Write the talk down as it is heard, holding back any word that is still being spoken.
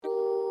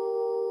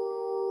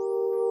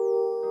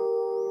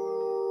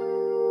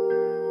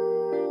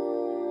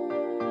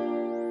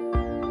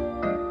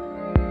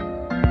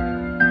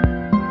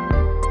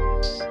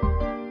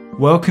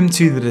Welcome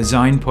to the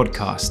Design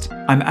Podcast.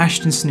 I'm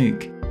Ashton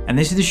Snook, and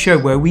this is the show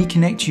where we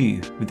connect you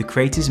with the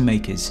creators and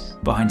makers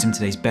behind some of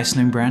today's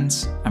best-known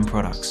brands and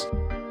products.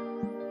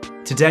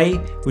 Today,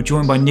 we're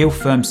joined by Neill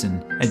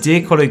Furmston, a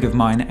dear colleague of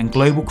mine and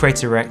Global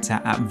Creative Director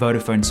at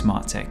Vodafone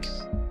Smart Tech.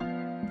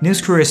 Neill's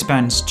career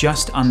spans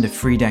just under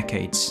 3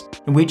 decades,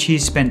 in which he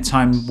has spent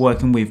time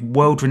working with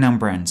world-renowned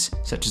brands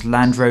such as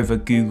Land Rover,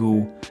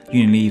 Google,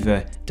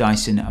 Unilever,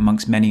 Dyson,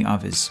 amongst many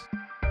others.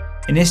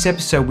 In this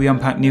episode, we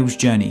unpack Neill's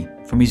journey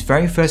from his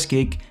very first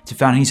gig to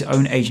founding his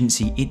own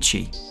agency,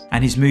 Itchy,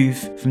 and his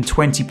move from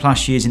 20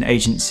 plus years in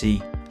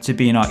agency to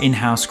being our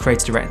in-house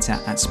creative director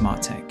at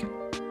Smart Tech.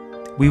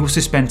 We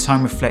also spend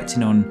time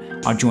reflecting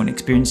on our joint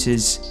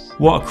experiences,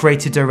 what a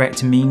creative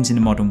director means in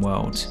the modern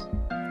world,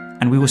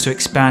 and we also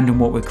expand on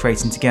what we're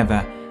creating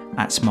together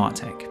at Smart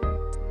Tech.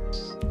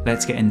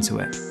 Let's get into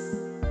it.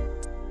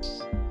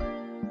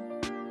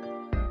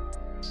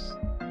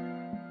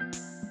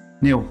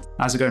 Neill,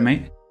 how's it going,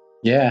 mate?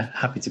 Yeah,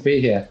 happy to be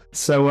here.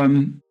 So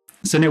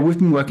Neill, we've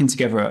been working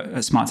together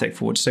at Smart Tech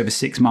for just over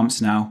 6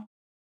 months now.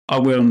 I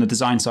will on the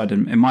design side,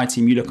 and in my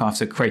team, you look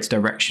after creative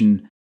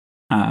direction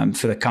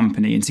for the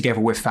company, and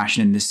together we're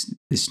fashioning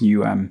this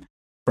new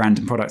brand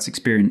and product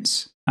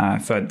experience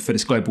for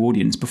this global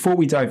audience. Before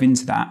we dive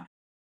into that,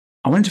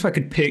 I wondered if I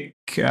could pick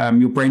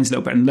your brains a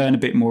little bit and learn a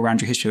bit more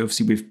around your history.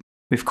 Obviously,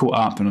 we've caught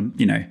up, and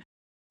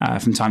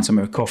from time to time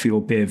over coffee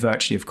or beer,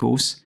 virtually, of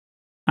course.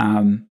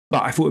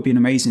 But I thought it'd be an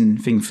amazing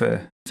thing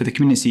for the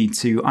community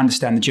to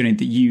understand the journey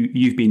that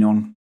you've been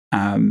on,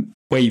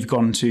 where you've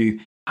gone to,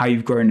 how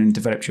you've grown and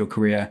developed your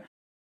career,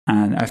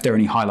 and if there are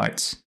any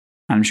highlights.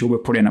 And I'm sure we'll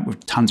probably end up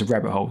with tons of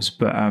rabbit holes.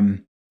 But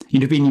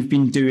you've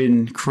been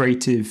doing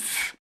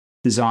creative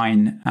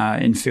design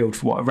in field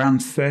for around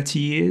 30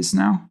 years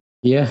now?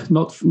 Yeah,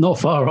 not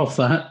far off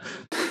that.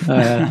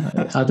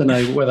 I don't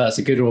know whether that's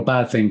a good or a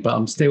bad thing, but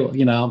I'm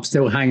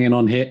still hanging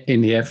on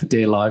here for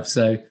dear life.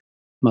 So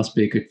must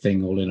be a good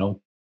thing all in all,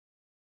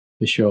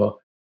 for sure.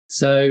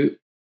 So,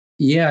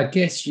 yeah, I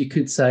guess you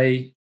could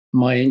say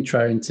my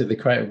intro into the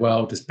creative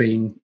world has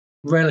been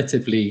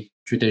relatively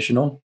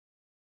traditional,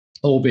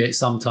 albeit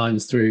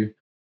sometimes through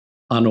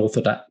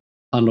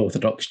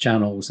unorthodox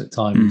channels at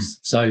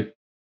times. So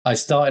I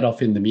started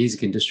off in the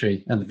music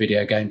industry and the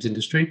video games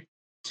industry,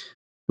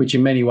 which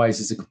in many ways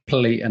is a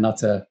complete and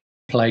utter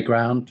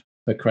playground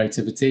for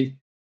creativity,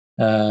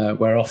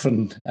 where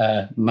often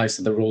most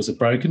of the rules are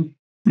broken.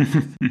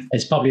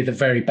 It's probably the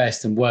very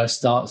best and worst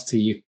starts to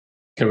your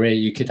career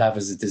you could have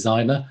as a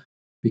designer,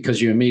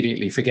 because you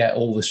immediately forget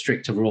all the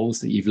stricter rules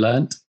that you've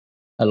learnt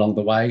along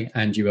the way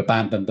and you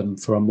abandon them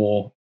for a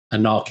more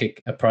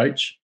anarchic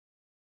approach.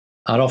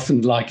 I'd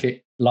often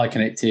liken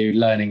it to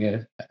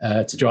learning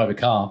to drive a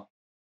car.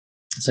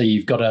 So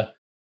you've got to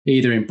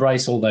either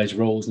embrace all those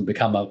rules and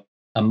become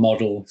a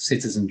model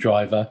citizen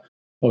driver,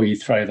 or you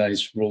throw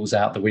those rules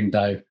out the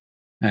window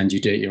and you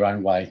do it your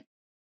own way.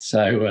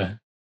 So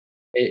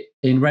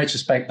in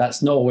retrospect,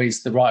 that's not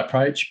always the right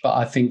approach, but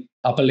I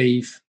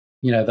believe,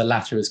 the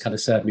latter has kind of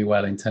served me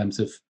well in terms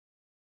of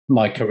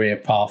my career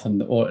path,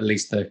 or at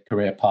least the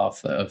career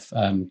path that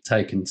I've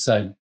taken.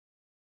 So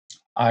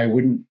I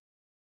wouldn't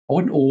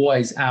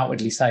always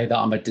outwardly say that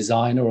I'm a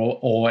designer,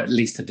 or at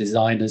least a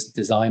designer's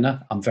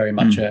designer. I'm very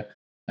much a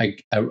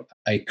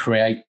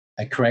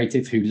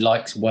creative who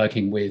likes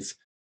working with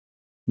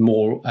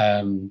more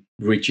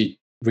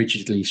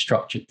rigidly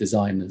structured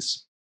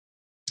designers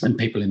and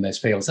people in those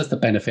fields. That's the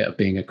benefit of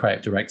being a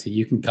creative director.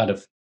 You can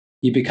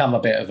you become a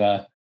bit of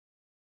an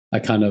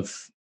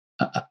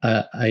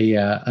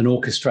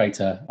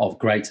orchestrator of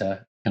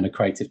greater kind of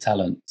creative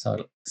talent. So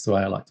that's the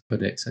way I like to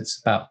put it. So it's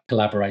about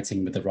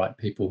collaborating with the right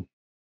people.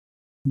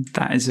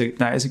 That is a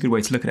good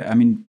way to look at it. I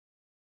mean,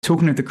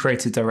 talking of the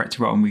creative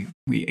director role, and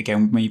we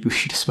again, maybe we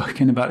should have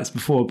spoken about this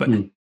before, but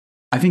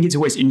I think it's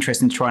always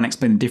interesting to try and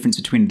explain the difference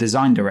between a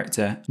design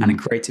director and a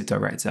creative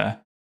director.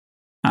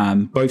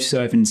 Both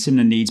serving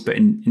similar needs, but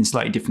in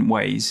slightly different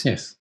ways.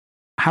 Yes.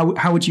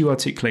 How would you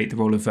articulate the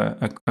role of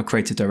a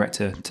creative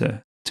director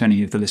to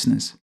any of the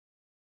listeners?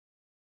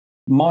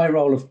 My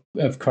role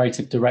of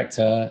creative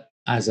director,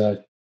 as I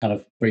kind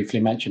of briefly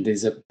mentioned,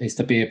 is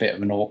to be a bit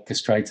of an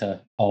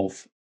orchestrator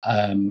of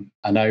an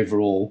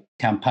overall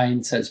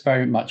campaign. So it's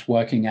very much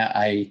working at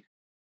a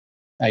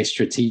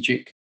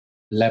strategic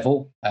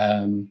level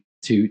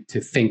to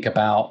think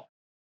about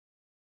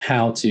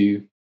how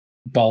to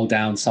boil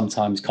down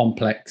sometimes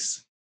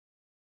complex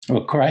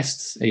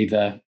requests,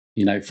 either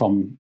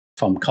from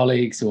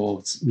colleagues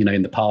or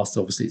in the past,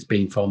 obviously it's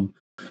been from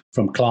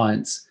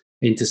clients,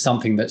 into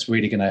something that's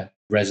really going to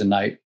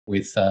resonate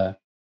with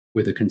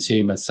the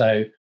consumer.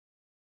 So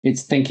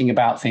it's thinking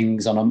about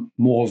things on a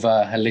more of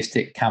a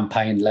holistic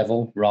campaign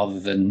level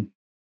rather than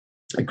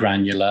a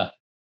granular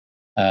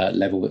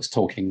level that's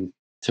talking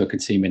to a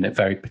consumer in a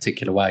very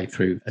particular way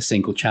through a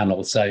single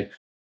channel. So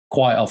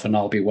quite often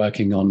I'll be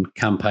working on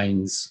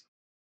campaigns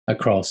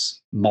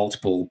across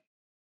multiple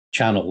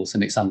channels,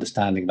 and it's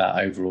understanding that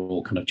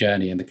overall kind of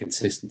journey and the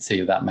consistency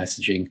of that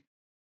messaging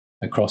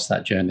across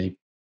that journey.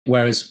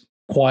 Whereas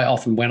quite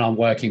often when I'm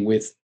working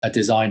with a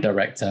design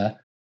director,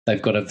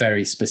 they've got a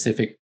very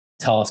specific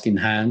task in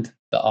hand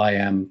that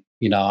I'm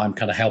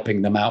kind of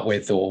helping them out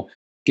with, or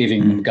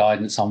giving them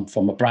guidance on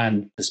from a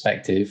brand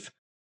perspective.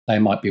 They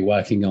might be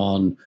working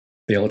on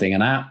building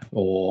an app,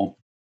 or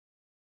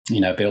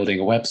building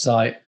a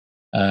website,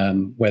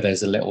 where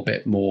there's a little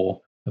bit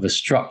more of a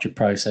structured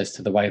process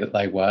to the way that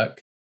they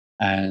work.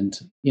 And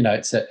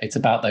it's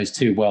about those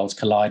two worlds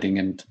colliding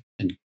and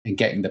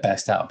getting the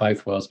best out of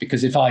both worlds.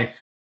 Because if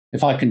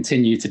I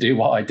continue to do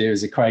what I do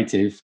as a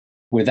creative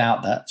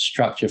without that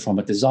structure from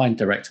a design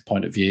director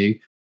point of view,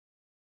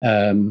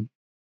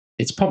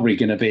 it's probably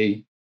going to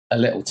be a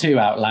little too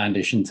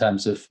outlandish in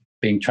terms of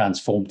being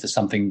transformed to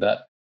something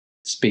that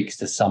speaks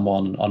to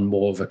someone on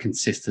more of a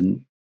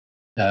consistent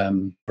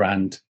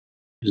brand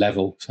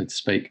level, so to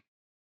speak.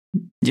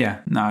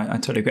 Yeah, no, I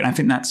totally agree. And I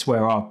think that's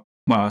where our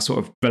sort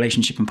of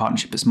relationship and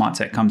partnership at Smart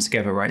Tech comes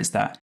together, right? Is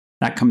that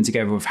coming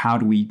together of how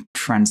do we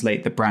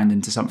translate the brand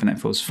into something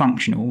that feels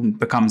functional and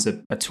becomes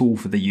a tool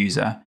for the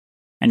user,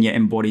 and yet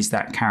embodies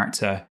that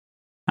character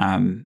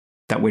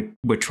that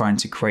we're trying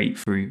to create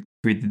through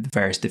the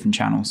various different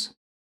channels.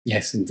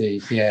 Yes,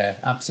 indeed. Yeah,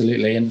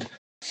 absolutely. And,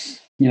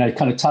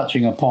 kind of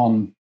touching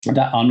upon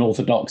that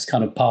unorthodox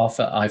kind of path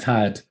that I've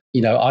had,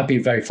 I've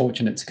been very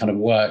fortunate to kind of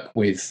work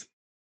with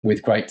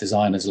great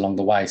designers along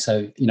the way.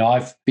 So,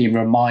 I've been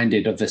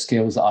reminded of the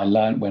skills that I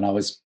learned when I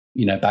was,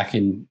 back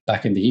in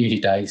the uni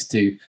days,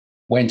 to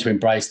when to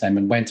embrace them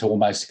and when to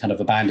almost kind of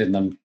abandon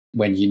them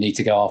when you need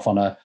to go off on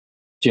a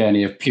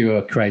journey of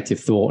pure creative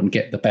thought and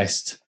get the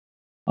best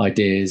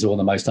ideas or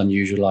the most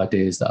unusual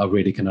ideas that are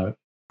really going to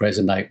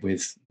resonate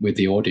with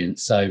the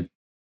audience. So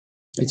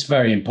it's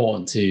very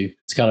important to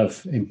kind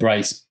of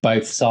embrace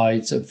both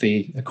sides of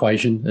the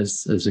equation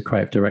as a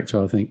creative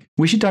director, I think.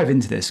 We should dive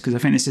into this, because I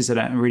think this is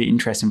a really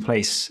interesting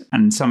place,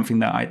 and something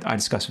that I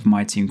discuss with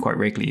my team quite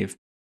regularly, of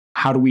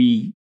how do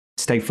we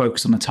stay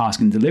focused on the task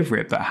and deliver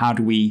it, but how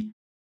do we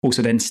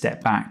also then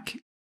step back,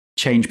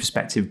 change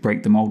perspective,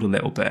 break the mold a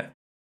little bit,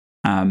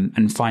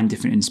 and find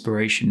different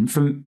inspiration.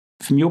 From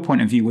your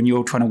point of view, when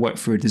you're trying to work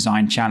through a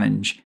design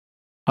challenge,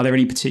 are there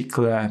any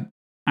particular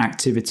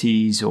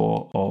activities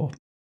or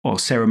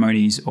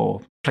ceremonies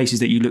or places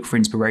that you look for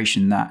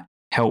inspiration that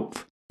help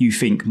you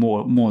think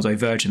more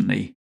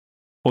divergently?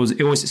 Or is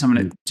it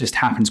something that just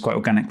happens quite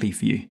organically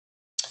for you?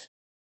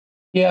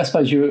 Yeah, I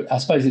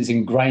suppose it's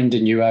ingrained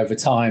in you over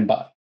time,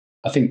 but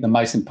I think the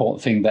most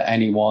important thing that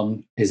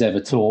anyone is ever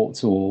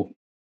taught or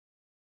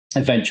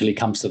eventually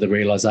comes to the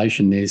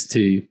realization is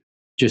to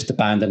just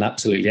abandon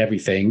absolutely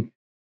everything.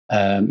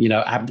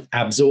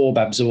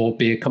 Absorb,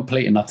 be a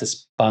complete and utter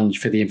sponge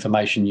for the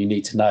information you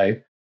need to know.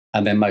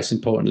 And then most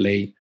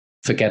importantly,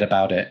 forget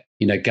about it.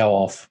 Go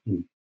off,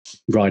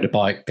 ride a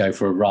bike, go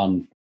for a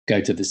run,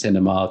 go to the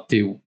cinema,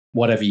 do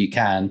whatever you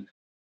can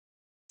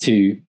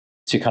to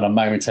kind of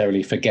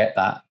momentarily forget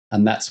that.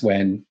 And that's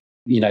when,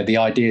 the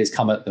ideas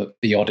come at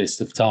the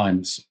oddest of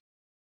times.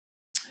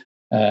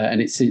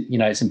 And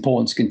it's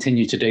important to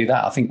continue to do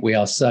that. I think we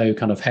are so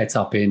kind of het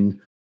up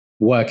in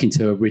working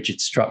to a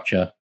rigid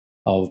structure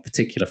of a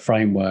particular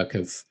framework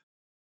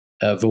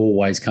of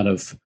always kind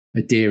of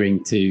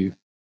adhering to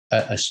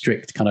a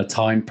strict kind of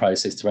time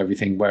process to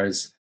everything,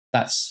 whereas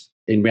that's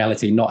in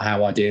reality not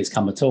how ideas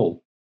come at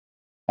all.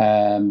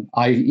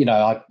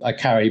 I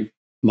carry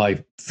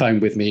my phone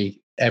with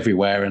me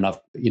everywhere, and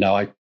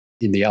I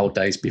in the old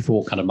days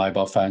before kind of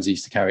mobile phones, I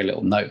used to carry a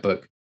little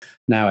notebook.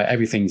 Now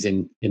everything's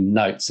in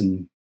notes,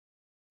 and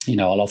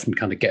I'll often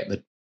kind of get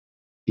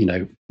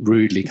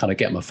rudely kind of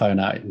get my phone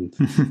out in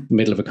the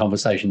middle of a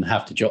conversation and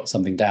have to jot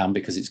something down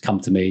because it's come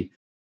to me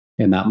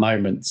in that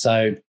moment.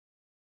 So,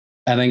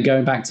 and then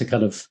going back to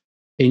kind of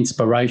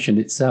inspiration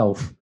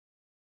itself,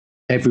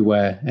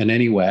 everywhere and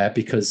anywhere,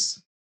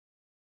 because,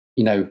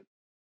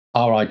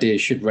 our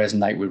ideas should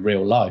resonate with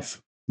real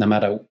life, no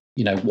matter,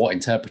 what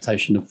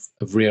interpretation of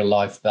real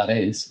life that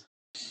is.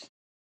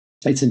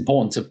 It's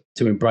important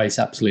to embrace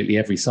absolutely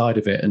every side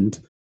of it. And,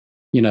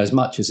 as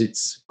much as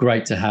it's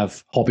great to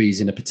have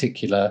hobbies in a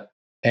particular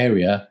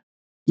area,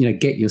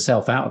 get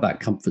yourself out of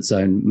that comfort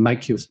zone,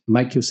 make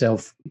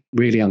yourself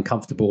really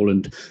uncomfortable,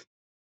 and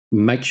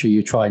make sure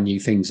you try new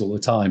things all the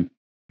time,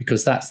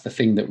 because that's the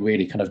thing that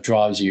really kind of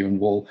drives you and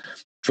will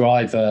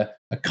drive a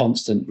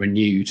constant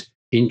renewed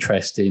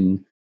interest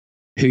in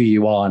who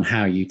you are and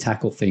how you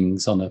tackle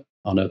things on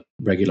a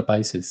regular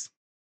basis.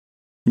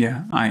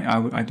 Yeah,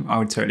 I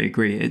would totally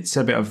agree. It's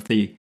a bit of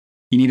you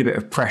need a bit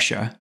of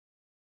pressure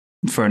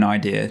for an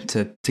idea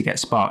to get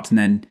sparked, and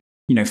then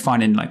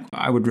finding, like,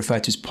 I would refer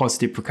to as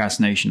positive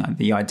procrastination, like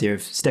the idea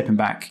of stepping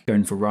back,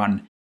 going for a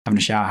run, having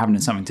a shower, having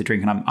something to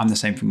drink. And I'm the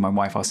same thing with my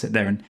wife. I'll sit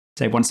there and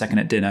say 1 second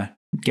at dinner,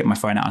 get my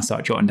phone out and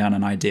start jotting down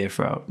an idea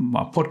for a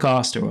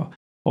podcast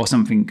or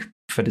something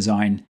for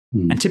design.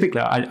 And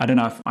typically, I don't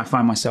know, if I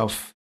find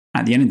myself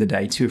at the end of the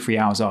day, 2 or 3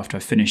 hours after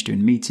I've finished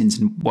doing meetings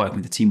and working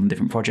with the team on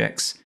different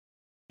projects,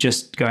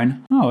 just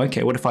going, oh,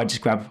 okay, what if I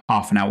just grab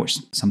half an hour, which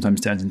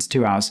sometimes turns into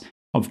 2 hours,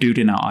 of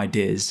doodling out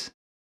ideas.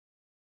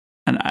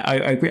 And I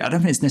agree. I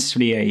don't think it's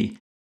necessarily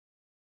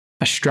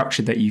a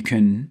structure that you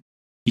can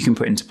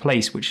put into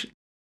place, which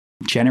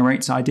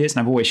generates ideas. And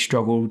I've always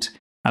struggled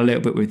a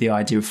little bit with the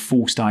idea of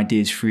forced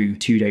ideas through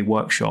 2-day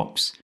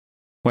workshops.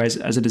 Whereas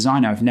as a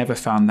designer, I've never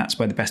found that's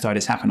where the best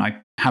ideas happen.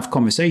 I have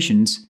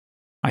conversations,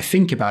 I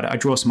think about it, I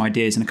draw some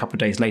ideas, and a couple of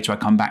days later, I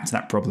come back to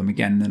that problem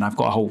again, and I've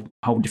got a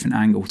whole different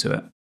angle to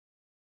it.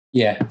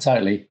 Yeah,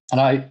 totally. And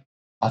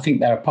I think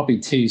there are probably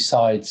two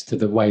sides to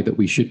the way that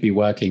we should be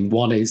working.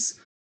 One is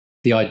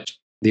the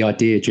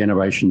idea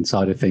generation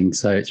side of things.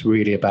 So it's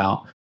really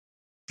about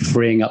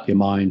freeing up your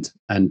mind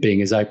and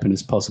being as open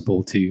as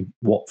possible to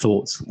what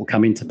thoughts will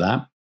come into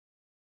that.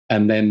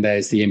 And then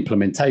there's the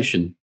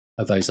implementation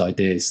of those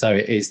ideas. So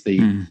it is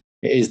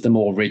the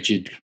more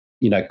rigid,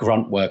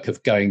 grunt work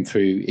of going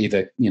through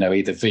either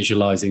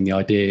visualizing the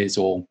ideas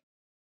or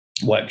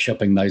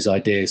workshopping those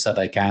ideas so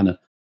they can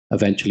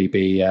eventually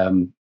be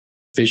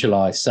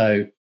visualized.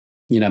 So,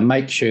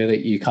 make sure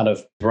that you kind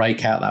of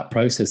break out that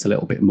process a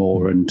little bit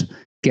more and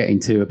get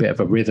into a bit of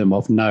a rhythm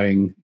of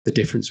knowing the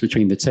difference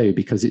between the two,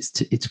 because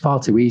it's far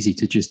too easy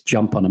to just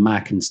jump on a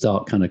Mac and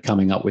start kind of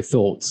coming up with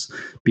thoughts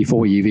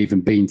before you've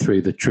even been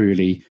through the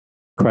truly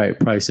creative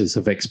process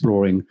of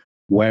exploring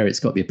where it's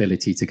got the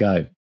ability to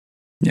go.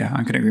 Yeah,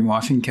 I couldn't agree more.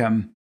 I think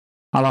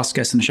our last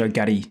guest on the show,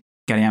 Gary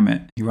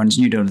Ammett, he runs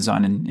New Deal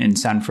Design in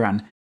San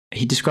Fran.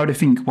 He described, I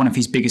think, one of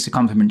his biggest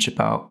accomplishments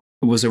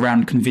was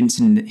around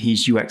convincing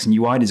his UX and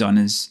UI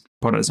designers,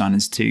 product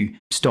designers, to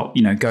stop,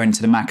 going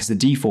to the Mac as the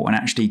default and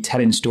actually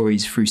telling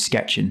stories through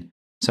sketching.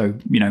 So,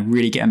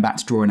 really getting back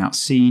to drawing out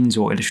scenes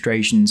or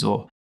illustrations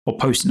or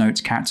post-it notes,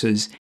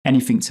 characters,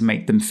 anything to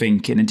make them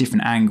think in a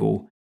different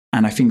angle.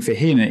 And I think for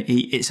him,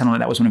 it sounded like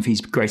that was one of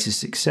his greatest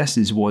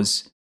successes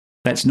was,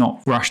 let's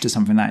not rush to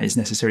something that is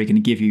necessarily going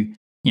to give you,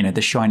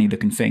 the shiny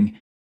looking thing.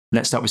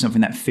 Let's start with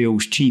something that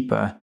feels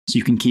cheaper so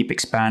you can keep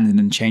expanding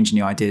and changing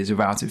the ideas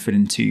without it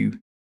feeling too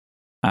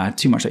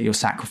much like you're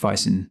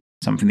sacrificing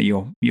something that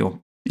you're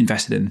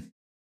invested in.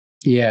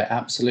 Yeah,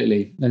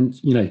 absolutely. And,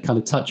 kind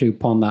of touching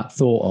upon that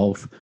thought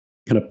of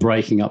kind of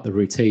breaking up the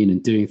routine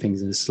and doing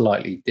things in a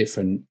slightly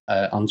different,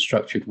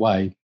 unstructured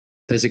way.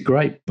 There's a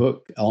great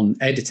book on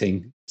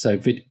editing, so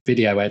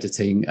video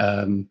editing,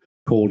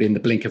 called In the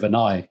Blink of an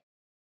Eye.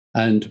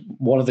 And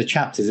one of the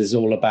chapters is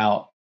all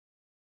about,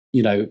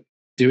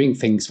 doing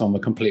things from a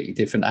completely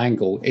different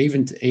angle,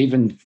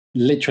 even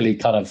literally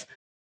kind of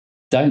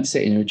don't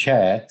sit in your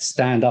chair,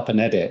 stand up and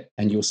edit,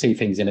 and you'll see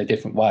things in a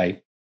different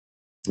way.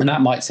 And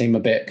that might seem a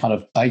bit kind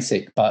of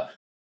basic, but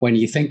when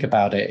you think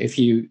about it, if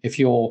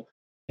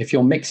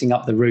you're mixing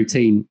up the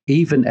routine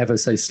even ever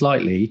so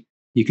slightly,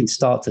 you can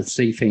start to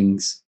see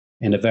things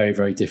in a very,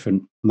 very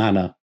different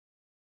manner.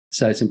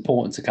 So it's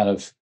important to kind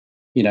of,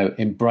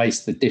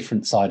 embrace the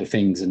different side of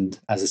things. And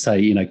as I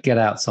say, get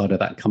outside of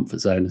that comfort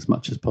zone as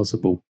much as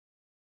possible.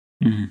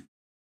 Mm-hmm.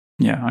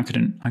 Yeah, I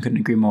couldn't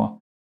agree more.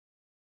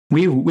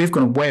 We've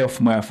gone way off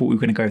from where I thought we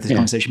were going to go with this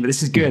conversation, but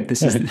this is good.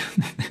 This is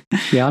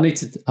yeah.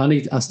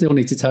 I still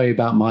need to tell you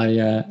about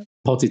my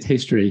potted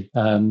history.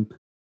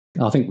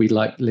 I think we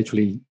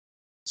literally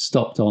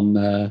stopped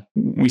on.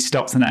 We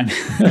stopped on that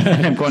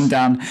and gone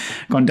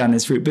down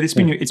this route, but it's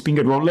been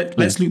good. Well,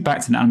 let's loop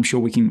back to that. I'm sure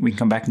we can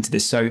come back into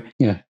this. So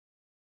yeah,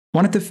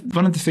 one of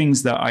the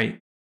things that I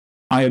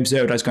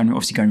observed, I was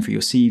going through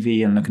your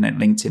CV and looking at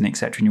LinkedIn,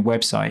 etc., and your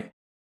website.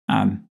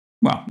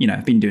 Well,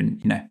 I've been doing,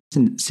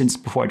 since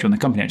before I joined the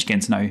company, actually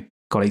getting to know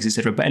colleagues,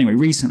 etc. But anyway,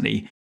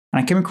 recently,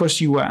 and I came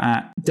across you were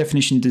at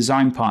Definition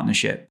Design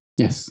Partnership.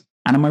 Yes.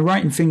 And am I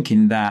right in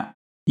thinking that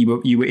you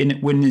were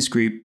in this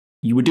group,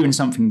 you were doing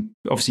something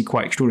obviously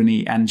quite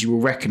extraordinary, and you were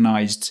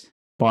recognised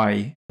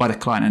by the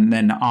client and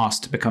then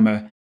asked to become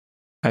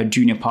a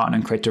junior partner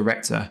and creative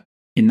director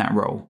in that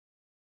role?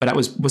 But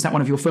was that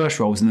one of your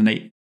first roles, and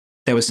then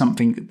there was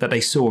something that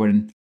they saw,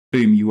 and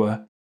boom, you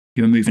were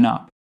moving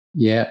up?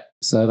 Yeah,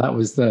 so that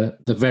was the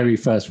very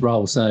first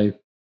role. So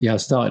yeah, I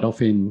started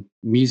off in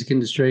music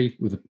industry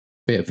with a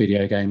bit of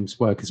video games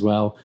work as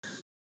well,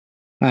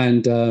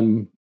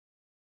 and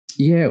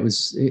yeah, it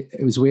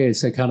was weird.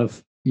 So kind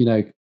of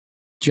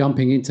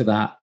jumping into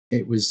that,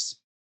 it was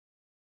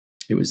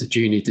a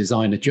junior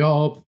designer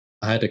job.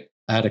 I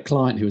had a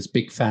client who was a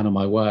big fan of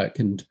my work,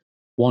 and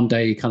one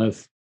day he kind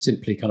of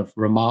simply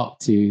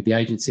remarked to the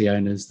agency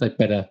owners they'd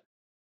better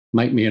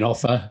make me an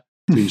offer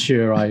to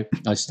ensure I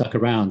stuck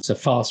around. So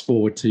fast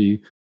forward to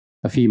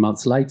a few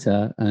months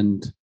later,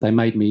 and they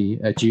made me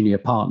a junior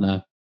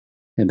partner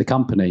in the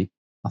company.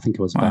 I think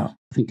I was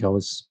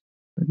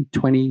maybe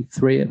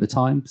 23 at the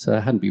time. So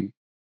I've been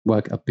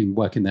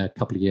working there a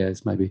couple of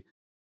years maybe.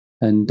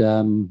 And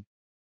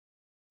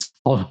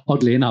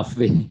oddly enough,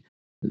 the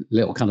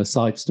little kind of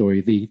side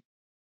story,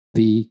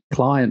 the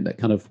client that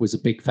kind of was a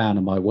big fan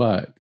of my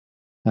work,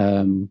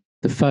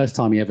 the first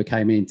time he ever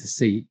came in to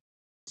see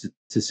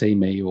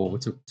me or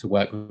to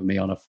work with me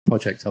on a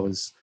project I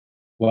was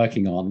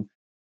working on,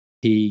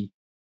 he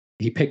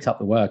picked up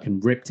the work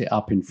and ripped it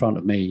up in front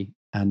of me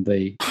and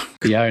the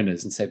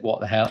owners and said, what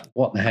the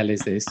hell is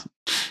this?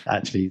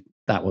 Actually,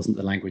 that wasn't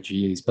the language you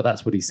used, but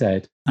that's what he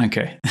said.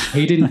 Okay.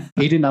 He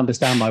didn't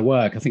understand my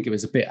work. I think it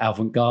was a bit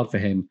avant-garde for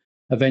him.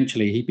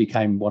 eventually he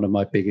became one of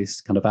my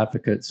biggest kind of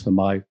advocates for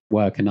my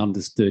work and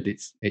understood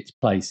its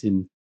place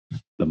in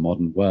the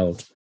modern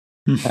world.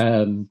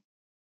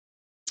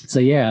 So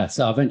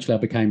eventually I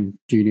became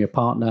junior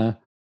partner,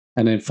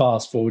 and then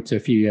fast forward to a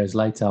few years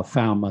later, I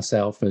found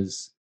myself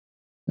as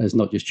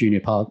not just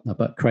junior partner,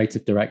 but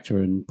creative director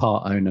and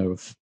part owner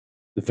of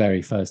the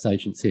very first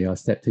agency I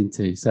stepped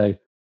into. So,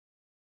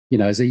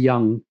 as a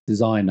young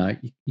designer,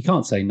 you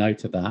can't say no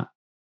to that.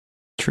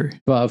 True.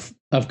 But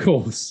of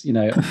course,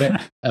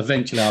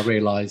 eventually I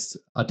realized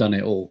I'd done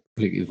it all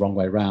completely the wrong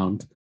way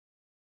around.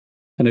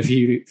 And a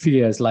few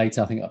years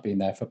later, I think I've been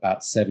there for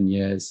about 7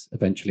 years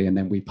eventually, and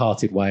then we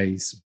parted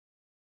ways,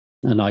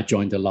 and I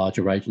joined a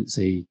larger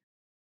agency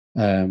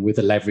with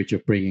the leverage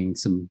of bringing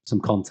some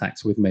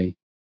contacts with me.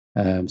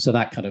 So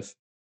that kind of,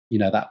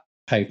 that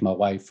paved my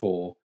way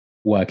for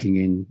working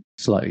in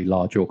slightly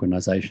larger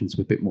organizations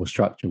with a bit more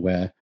structure,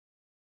 where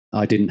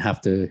I didn't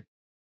have to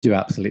do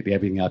absolutely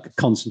everything. I could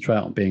concentrate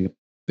on being a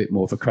bit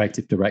more of a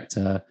creative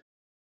director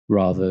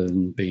rather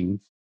than being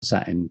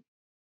sat in,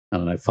 I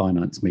don't know,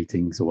 finance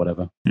meetings or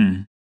whatever.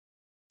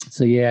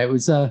 So it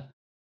was that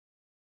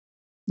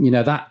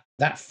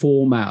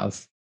format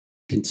of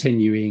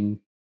continuing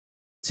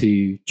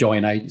to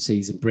join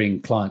agencies and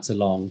bring clients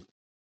along,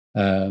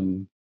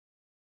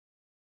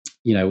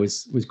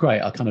 was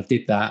great. I kind of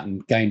did that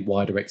and gained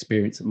wider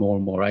experience at more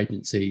and more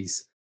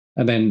agencies.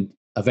 And then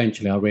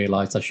eventually I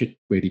realized I should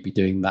really be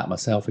doing that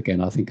myself again.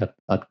 I think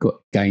I'd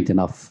gained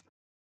enough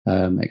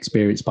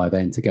experience by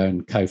then to go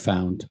and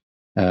co-found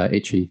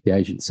Itchy, the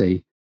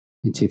agency,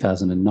 in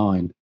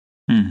 2009.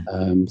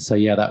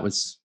 That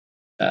was,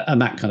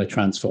 and that kind of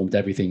transformed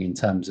everything in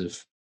terms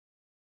of,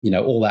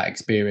 all that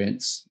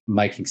experience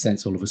making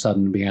sense all of a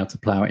sudden and being able to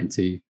plow it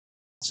into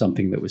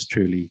something that was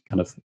truly kind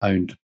of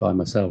owned by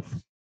myself.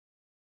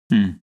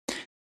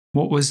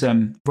 What was,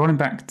 rolling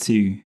back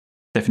to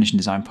definition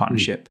design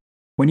partnership,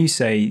 when you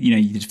say,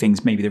 you did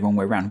things maybe the wrong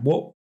way around,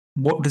 what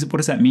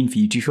does that mean for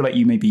you? Do you feel like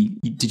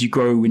did you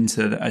grow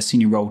into a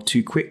senior role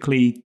too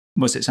quickly?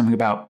 Was it something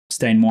about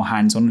staying more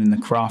hands-on in the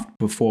craft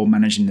before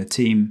managing the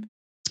team?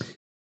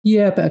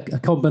 Yeah, but a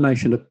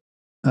combination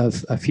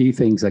of a few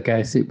things, I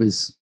guess. It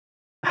was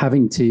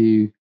having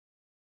to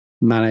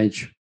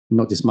manage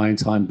not just my own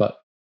time, but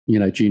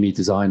junior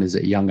designers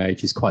at a young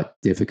age is quite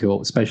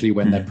difficult, especially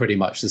when they're pretty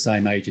much the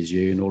same age as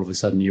you, and all of a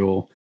sudden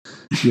you're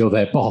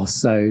their boss.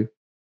 So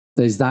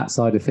there's that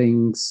side of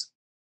things,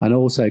 and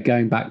also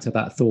going back to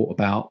that thought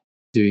about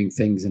doing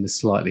things in a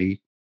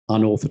slightly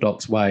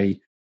unorthodox way,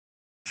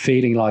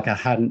 feeling like I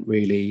hadn't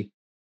really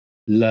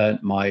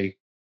learnt my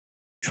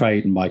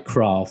trade and my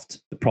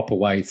craft the proper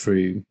way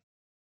through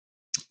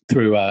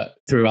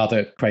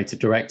other creative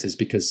directors,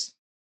 because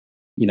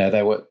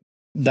they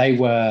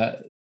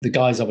were the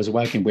guys I was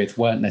working with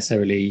weren't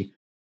necessarily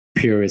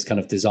pure as kind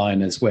of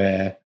designers,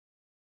 where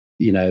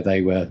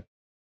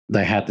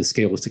they had the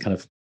skills to kind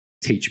of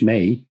teach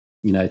me,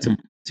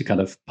 to kind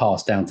of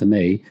pass down to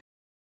me.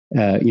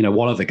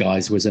 One of the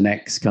guys was an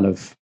ex kind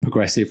of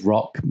progressive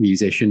rock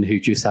musician who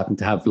just happened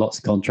to have lots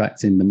of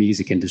contracts in the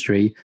music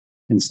industry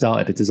and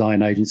started a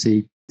design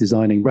agency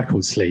designing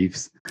record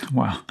sleeves.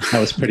 Wow. That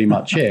was pretty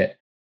much it.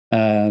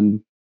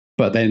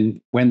 But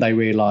then when they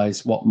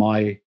realized what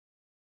my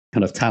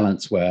kind of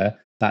talents were,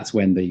 that's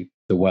when the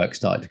work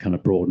started to kind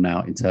of broaden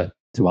out into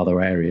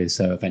other areas.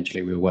 So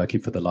eventually we were working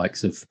for the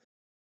likes of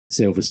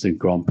Silverstone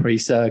Grand Prix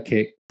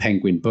Circuit,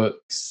 Penguin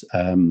Books,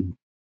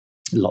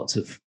 lots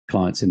of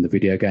clients in the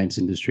video games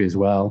industry as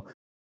well.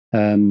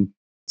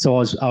 So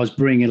I was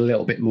bringing a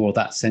little bit more of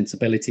that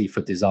sensibility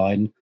for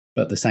design,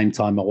 but at the same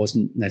time, I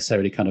wasn't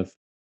necessarily kind of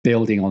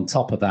building on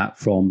top of that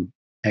from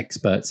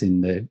experts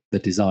in the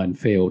design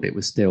field. It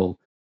was still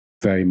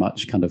very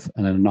much kind of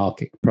an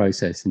anarchic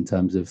process in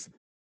terms of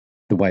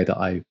the way that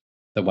I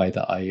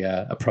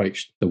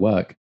approached the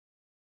work.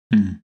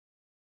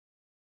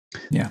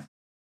 Yeah.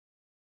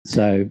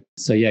 So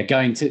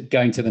going to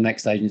the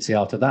next agency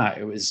after that,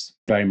 it was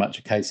very much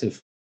a case of,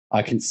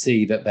 I can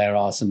see that there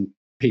are some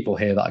people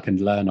here that I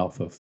can learn off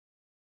of,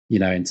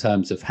 in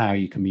terms of how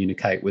you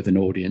communicate with an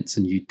audience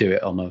and you do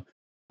it on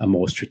a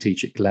more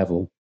strategic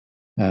level.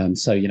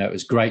 So it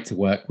was great to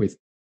work with,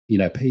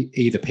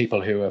 either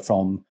people who are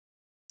from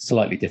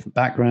slightly different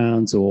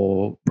backgrounds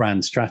or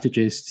brand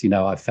strategists.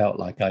 I felt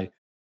like I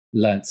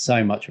learned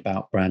so much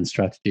about brand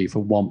strategy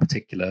from one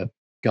particular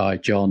guy,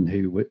 John,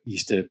 who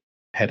used to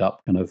head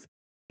up kind of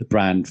the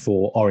brand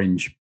for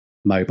Orange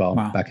Mobile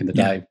back in the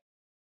day.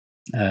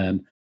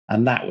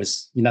 And that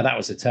was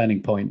a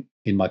turning point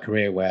in my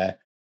career, where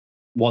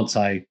once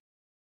I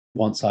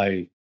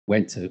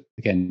went to,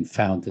 again,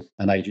 found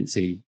an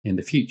agency in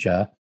the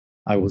future,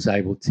 I was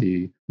able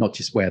to not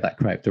just wear that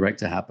creative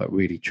director hat, but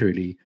really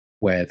truly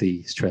wear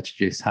the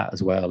strategist hat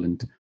as well,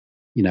 and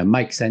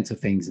make sense of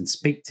things and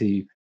speak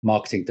to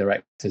marketing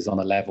directors on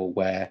a level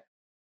where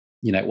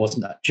it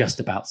wasn't just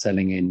about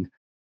selling in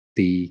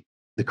the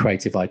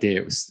creative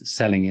idea. It was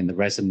selling in the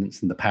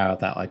resonance and the power of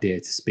that idea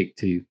to speak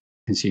to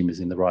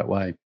consumers in the right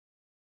way.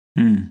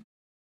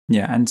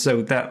 Yeah, and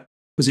so that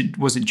was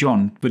it.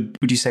 John? Would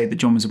you say that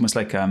John was almost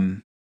like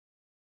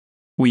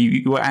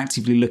you were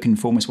actively looking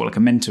for almost like a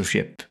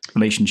mentorship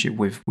relationship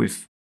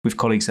with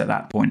colleagues at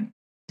that point?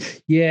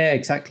 Yeah,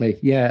 exactly.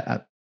 Yeah.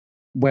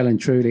 Well and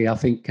truly, I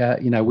think,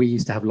 we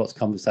used to have lots of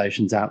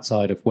conversations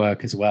outside of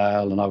work as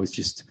well. And I was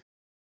just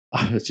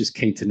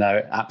keen to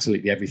know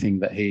absolutely everything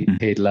that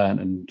he'd learned.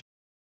 And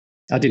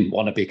I didn't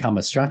want to become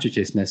a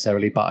strategist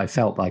necessarily, but I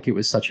felt like it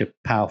was such a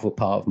powerful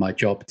part of my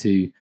job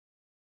to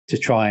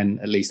try and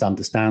at least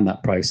understand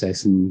that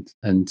process and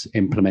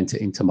implement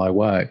it into my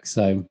work.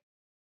 So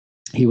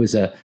he was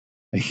a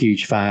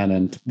huge fan,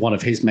 and one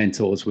of his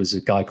mentors was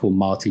a guy called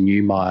Martin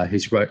Neumeier,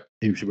 who's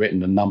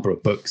written a number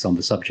of books on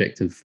the subject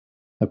of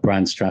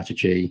brand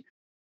strategy.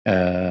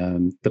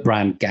 The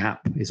Brand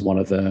Gap is one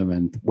of them,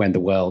 and When the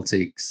World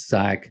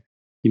Zag.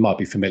 You might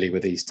be familiar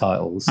with these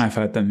titles. I've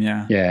heard them,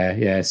 yeah.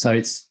 Yeah.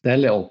 So they're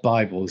little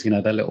Bibles,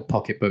 they're little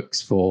pocketbooks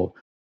for,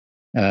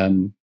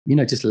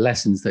 just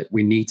lessons that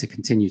we need to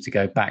continue to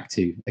go back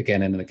to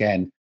again and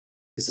again.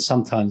 Because I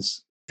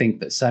sometimes think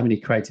that so many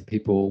creative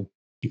people,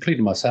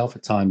 including myself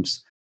at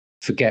times,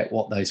 forget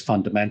what those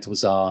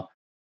fundamentals are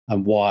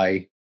and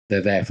why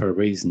they're there for a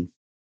reason.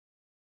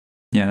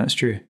 Yeah, that's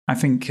true. I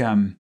think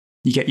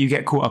you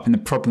get caught up in the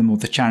problem or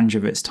the challenge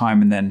of its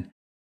time, and then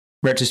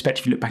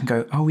retrospectively look back and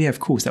go, oh yeah,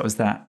 of course, that was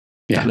that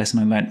lesson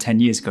I learned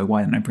 10 years ago.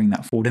 Why didn't I bring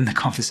that forward in the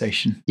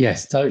conversation?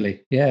 Yes,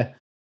 totally. Yeah.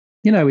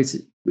 It's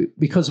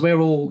because we're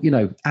all,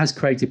 as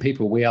creative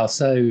people, we are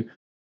so,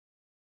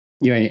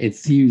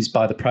 enthused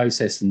by the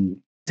process and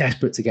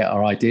desperate to get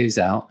our ideas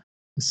out.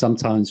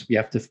 Sometimes we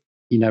have to,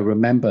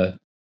 remember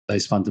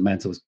those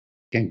fundamentals.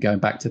 Again, going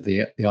back to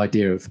the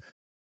idea of,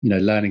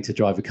 learning to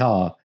drive a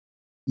car,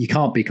 you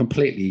can't be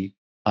completely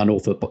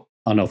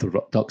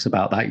unorthodox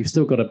about that. You've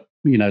still got to,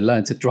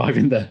 learn to drive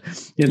in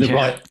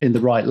the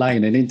right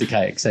lane and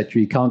indicate,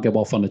 etc. You can't go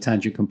off on a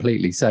tangent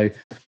completely. So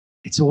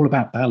it's all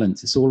about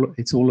balance. It's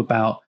all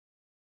about,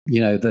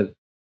 the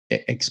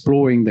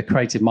exploring the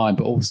creative mind,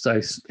 but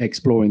also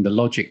exploring the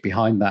logic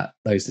behind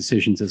those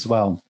decisions as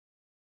well.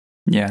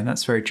 Yeah,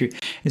 that's very true.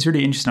 It's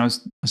really interesting. I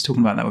was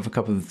talking about that with a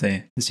couple of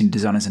the senior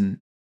designers in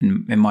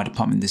my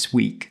department this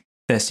week.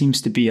 There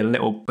seems to be a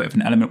little bit of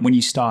an element when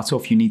you start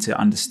off, you need to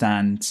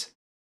understand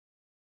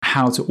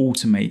how to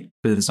automate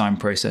the design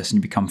process, and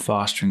you become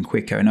faster and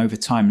quicker. And over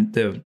time,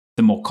 the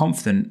more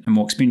confident and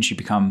more experienced you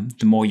become,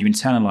 the more you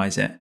internalize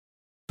it.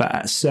 But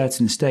at a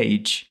certain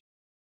stage,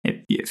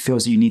 it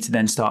feels that you need to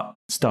then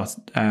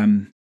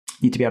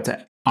need to be able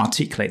to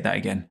articulate that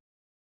again.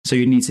 So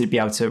you need to be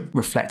able to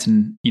reflect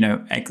and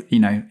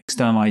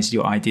externalize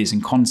your ideas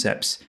and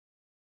concepts.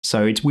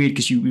 So it's weird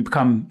because you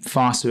become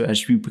faster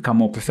as you become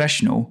more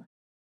professional,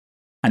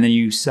 and then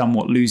you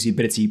somewhat lose the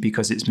ability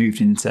because it's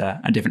moved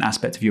into a different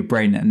aspect of your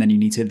brain. And then you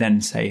need to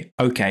then say,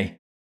 okay,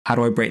 how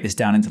do I break this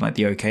down into like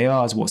the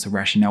OKRs? What's the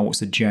rationale? What's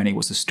the journey?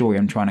 What's the story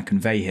I'm trying to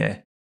convey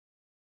here?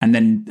 And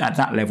then at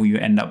that level, you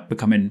end up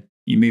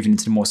you're moving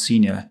into the more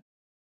senior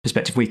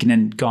perspective where you can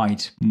then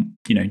guide,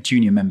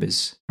 junior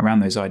members around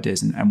those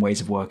ideas and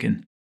ways of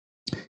working.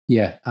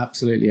 Yeah,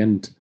 absolutely.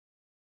 And,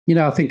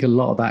 I think a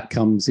lot of that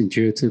comes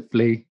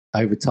intuitively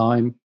over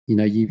time.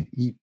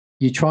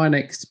 You try and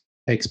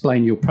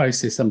explain your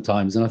process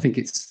sometimes, and I think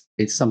it's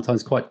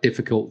sometimes quite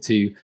difficult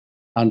to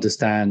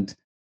understand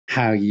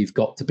how you've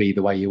got to be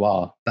the way you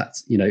are.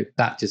 That's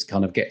that just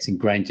kind of gets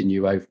ingrained in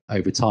you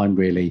over time,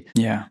 really.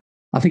 Yeah,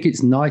 I think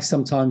it's nice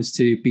sometimes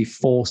to be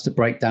forced to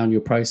break down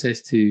your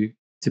process to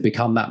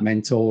become that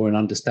mentor and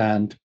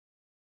understand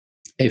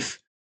if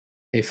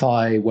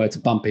I were to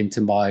bump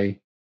into my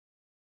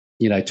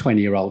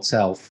 20-year-old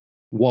self,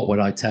 what would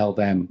I tell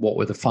them? What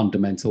were the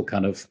fundamental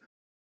kind of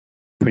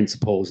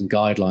principles and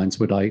guidelines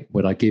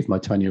would I give my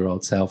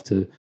 20-year-old self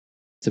to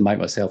make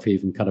myself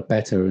even kind of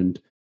better? And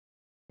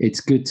it's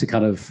good to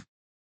kind of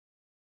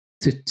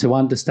to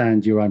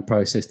understand your own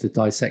process, to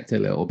dissect it a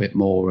little bit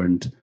more,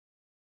 and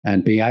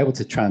being able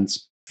to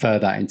transfer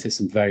that into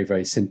some very,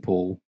 very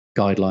simple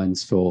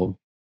guidelines for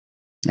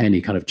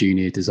any kind of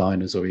junior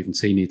designers or even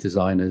senior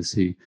designers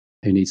who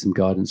need some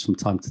guidance from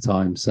time to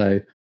time. So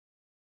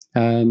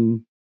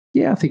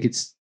I think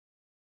it's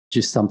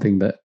just something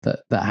that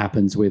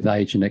happens with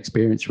age and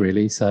experience,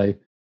 really. So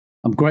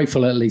I'm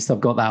grateful at least I've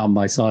got that on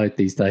my side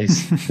these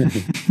days.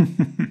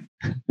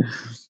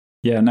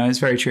 Yeah, no, it's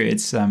very true. It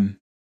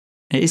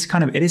is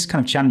kind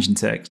of challenging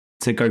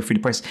to go through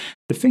the process.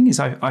 The thing is,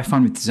 I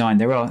find with design,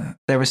 there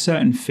are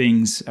certain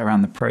things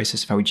around the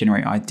process of how we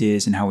generate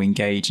ideas and how we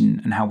engage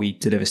and how we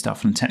deliver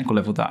stuff on a technical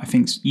level that I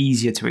think is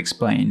easier to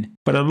explain.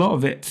 But a lot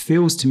of it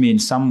feels to me in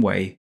some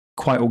way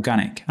quite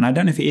organic. And I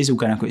don't know if it is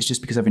organic or it's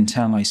just because I've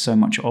internalized so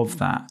much of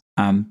that.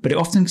 But it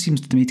often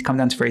seems to me to come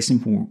down to very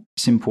simple,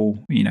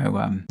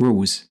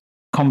 rules.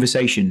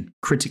 Conversation,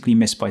 critically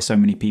missed by so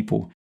many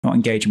people, not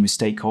engaging with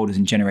stakeholders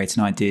and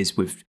generating ideas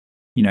with,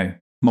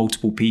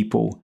 multiple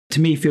people. To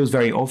me, feels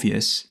very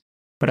obvious.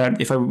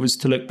 But if I was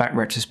to look back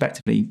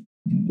retrospectively,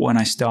 when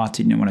I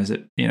started, when I was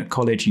at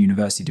college and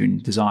university doing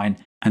design,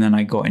 and then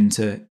I got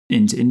into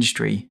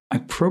industry, I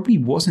probably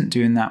wasn't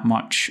doing that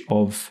much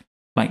of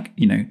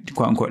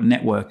quote unquote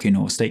networking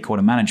or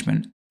stakeholder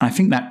management. And I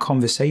think that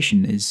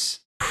conversation is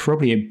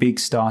probably a big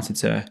starter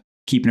to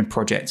keeping a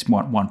project,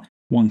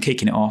 one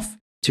kicking it off,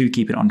 two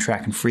keeping it on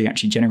track, and three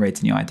actually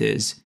generating the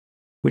ideas.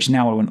 Which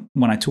now,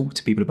 when I talk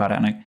to people about it,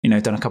 and I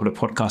done a couple of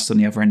podcasts on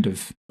the other end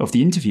of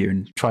the interview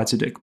and tried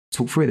to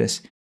talk through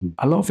this,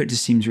 a lot of it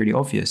just seems really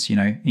obvious.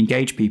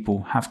 Engage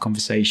people, have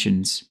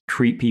conversations,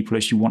 treat people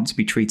as you want to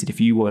be treated if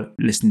you were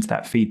listening to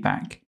that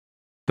feedback.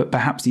 But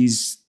perhaps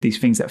these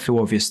things that feel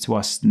obvious to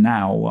us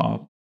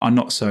now are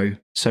not so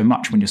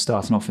much when you're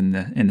starting off in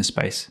the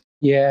space.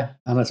 Yeah,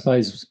 and I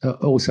suppose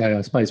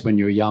when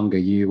you're younger,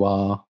 you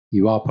are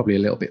probably a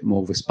little bit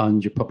more of a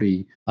sponge. You're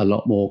probably a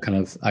lot more kind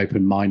of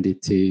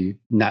open-minded to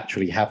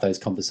naturally have those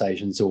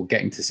conversations or get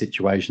into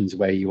situations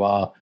where you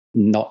are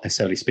not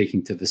necessarily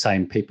speaking to the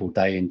same people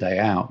day in, day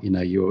out.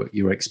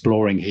 You're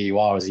exploring who you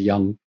are as a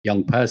young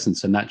person.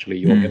 So naturally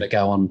you're going to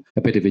go on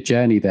a bit of a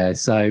journey there.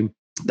 So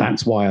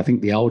that's why I think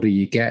the older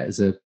you get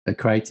as a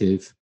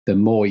creative, the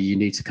more you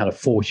need to kind of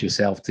force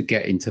yourself to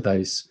get into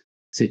those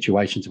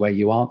situations where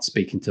you aren't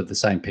speaking to the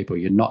same people.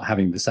 You're not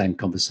having the same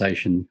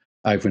conversation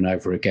over and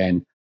over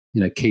again.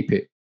 Keep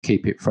it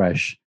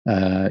fresh.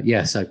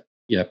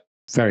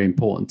 Very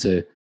important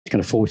to kind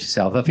of force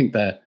yourself. I think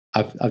that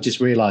I've just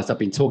realized I've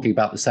been talking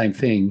about the same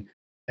thing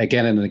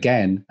again and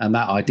again, and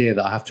that idea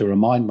that I have to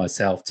remind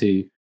myself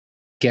to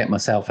get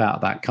myself out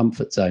of that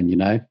comfort zone.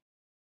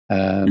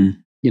 I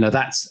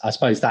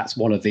suppose that's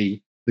one of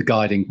the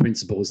guiding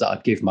principles that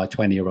I'd give my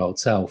 20-year-old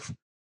self.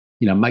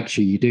 Make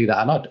sure you do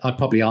that. And I'd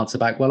probably answer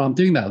back, well, I'm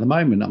doing that at the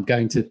moment. I'm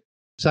going to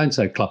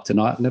so-and-so club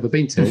tonight. I've never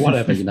been to,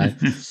 whatever,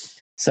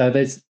 So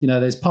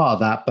there's part of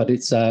that, but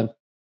it's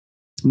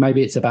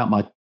maybe it's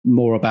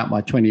more about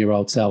my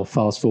 20-year-old self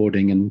fast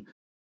forwarding and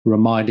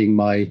reminding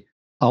my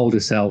older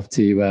self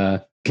to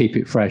keep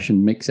it fresh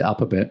and mix it up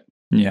a bit.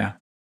 Yeah,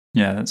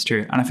 that's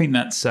true. And I think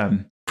that's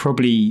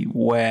probably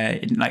where,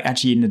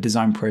 actually in the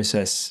design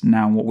process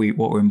now, what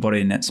we're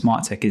embodying at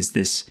Smart Tech is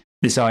this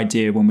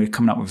idea when we're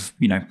coming up with,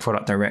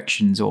 product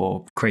directions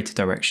or creative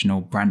direction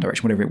or brand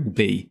direction, whatever it will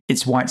be.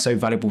 It's why it's so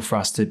valuable for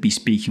us to be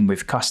speaking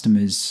with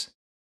customers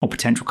or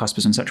potential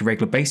customers on such a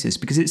regular basis,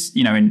 because it's,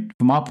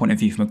 from our point of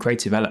view, from a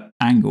creative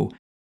angle,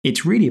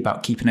 it's really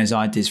about keeping those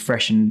ideas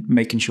fresh and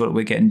making sure that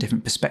we're getting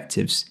different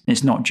perspectives. And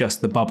it's not just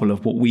the bubble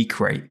of what we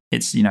create.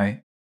 It's,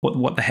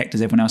 what the heck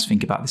does everyone else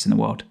think about this in the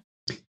world?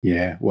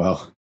 Yeah,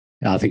 well,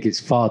 I think it's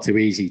far too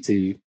easy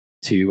to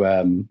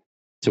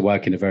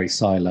work in a very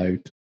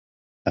siloed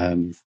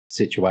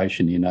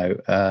situation.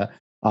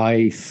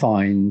 I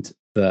find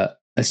that,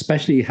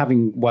 especially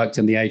having worked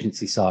on the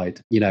agency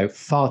side,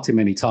 far too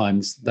many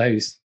times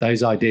those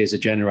ideas are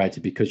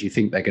generated because you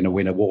think they're going to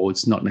win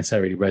awards, not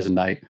necessarily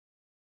resonate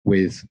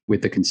with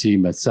the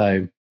consumer.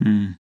 So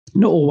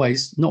not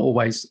always,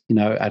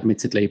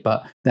 admittedly,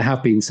 but there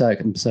have been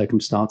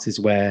circumstances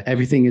where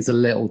everything is a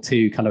little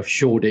too kind of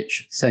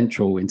Shoreditch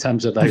central in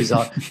terms of those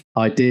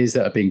ideas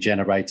that are being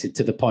generated,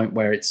 to the point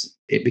where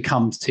it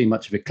becomes too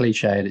much of a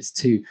cliche and it's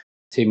too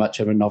much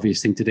of an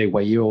obvious thing to do,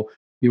 where you're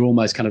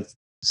almost kind of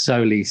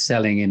solely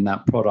selling in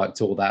that product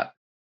or that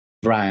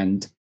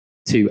brand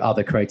to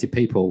other creative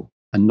people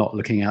and not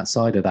looking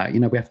outside of that.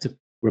 We have to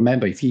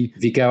remember, if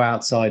you go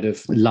outside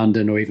of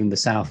London or even the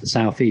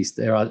southeast,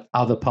 there are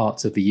other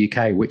parts of the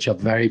UK which are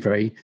very,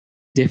 very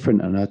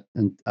different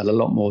and a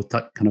lot more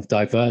kind of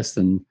diverse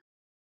than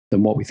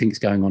what we think is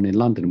going on in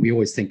London. We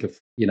always think of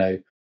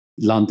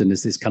London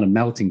as this kind of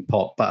melting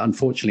pot, but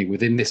unfortunately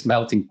within this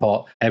melting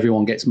pot,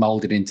 everyone gets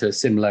molded into a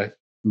similar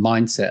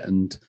mindset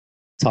and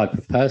type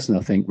of person.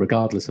 I think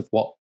regardless of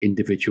what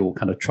individual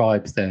kind of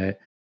tribes they're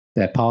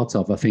part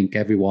of, I think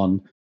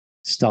everyone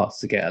starts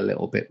to get a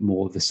little bit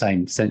more of the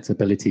same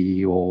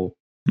sensibility or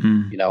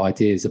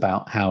ideas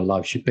about how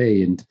life should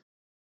be. And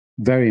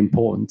very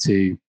important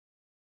to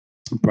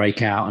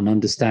break out and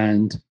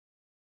understand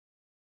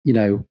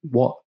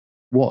what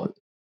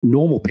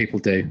normal people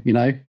do,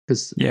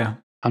 because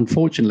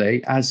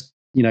unfortunately, as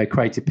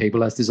creative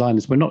people, as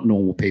designers, we're not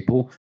normal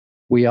people.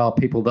 We are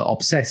people that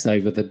obsess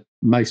over the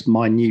most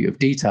minute of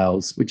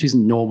details, which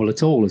isn't normal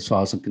at all as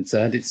far as I'm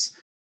concerned. It's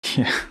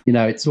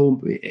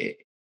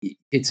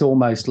it's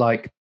almost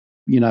like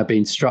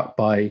being struck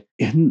by,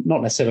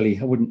 not necessarily,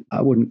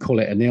 I wouldn't call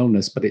it an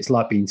illness, but it's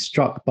like being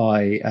struck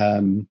by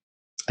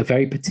a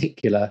very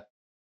particular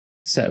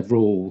set of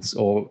rules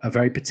or a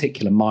very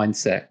particular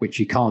mindset which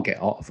you can't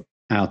get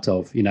out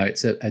of.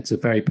 It's a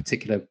very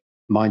particular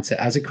mindset.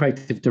 As a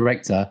creative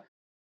director,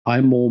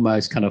 I'm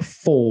almost kind of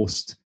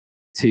forced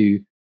to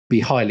be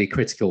highly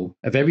critical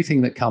of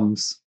everything that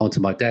comes onto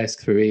my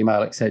desk through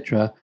email,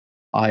 etc.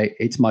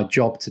 It's my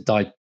job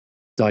to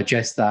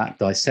digest that,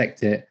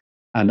 dissect it,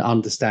 and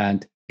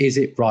understand, is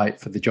it right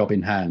for the job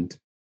in hand?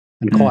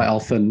 And quite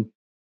often,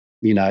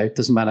 it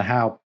doesn't matter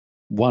how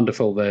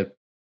wonderful the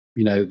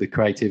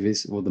creative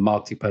is or the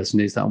marketing person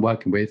is that I'm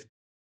working with.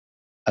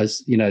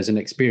 As an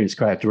experienced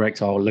creative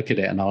director, I'll look at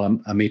it and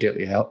I'll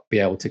immediately be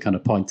able to kind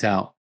of point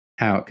out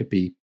how it could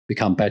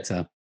become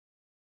better.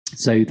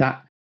 So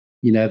that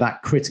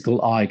that critical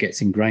eye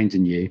gets ingrained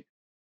in you,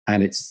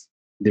 and it's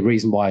the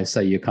reason why I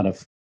say you're kind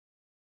of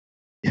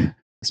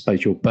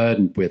suppose you're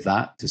burdened with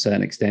that to a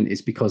certain extent,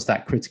 is because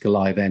that critical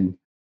eye then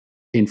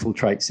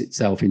infiltrates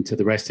itself into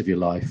the rest of your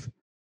life.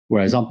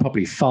 Whereas I'm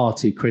probably far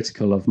too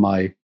critical of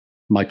my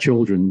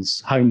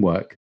children's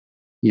homework.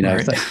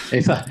 Right.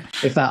 If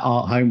that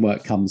art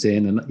homework comes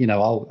in, and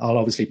I'll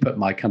obviously put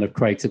my kind of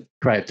creative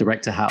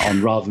director hat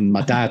on rather than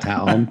my dad hat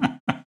on,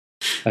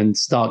 and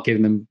start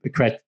giving them a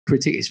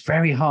critique. It's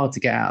very hard to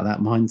get out of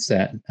that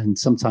mindset, and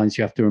sometimes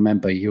you have to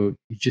remember you're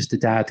just a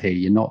dad here.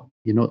 You're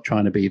not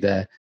trying to be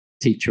their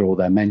teacher or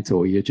their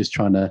mentor. You're just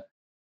trying to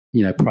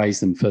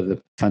praise them for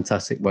the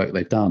fantastic work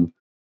they've done.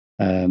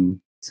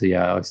 So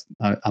yeah,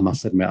 I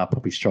must admit I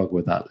probably struggle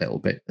with that a little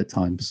bit at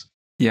times.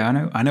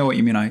 Yeah, I know what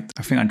you mean. I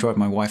think I drive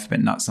my wife a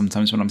bit nuts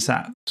sometimes when I'm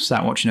sat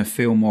watching a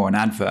film or an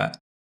advert,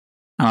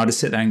 and I'll just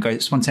sit there and go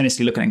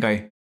spontaneously look at it and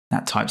go,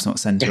 that type's not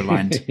center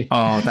aligned.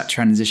 Oh, that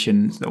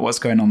transition, what's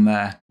going on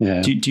there?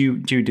 Yeah. Do you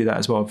do that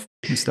as well with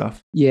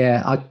stuff?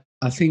 Yeah,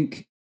 I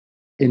think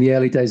in the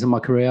early days of my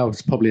career, I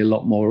was probably a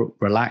lot more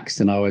relaxed,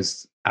 and I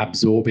was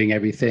absorbing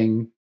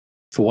everything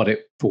for what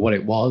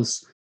it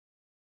was.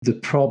 The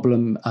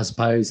problem, I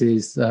suppose,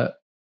 is that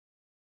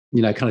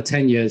kind of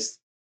 10 years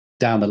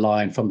down the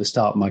line from the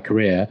start of my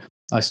career,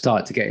 I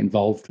started to get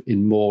involved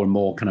in more and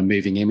more kind of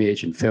moving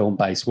image and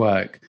film-based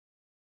work,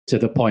 to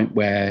the point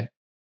where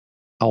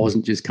I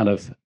wasn't just kind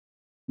of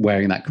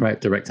wearing that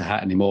creative director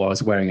hat anymore. I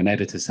was wearing an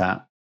editor's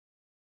hat.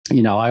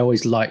 I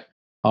always like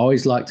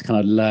to kind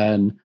of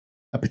learn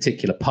a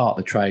particular part of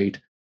the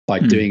trade by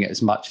doing it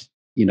as much,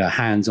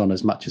 hands-on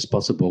as much as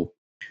possible.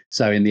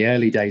 So in the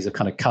early days of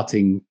kind of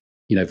cutting,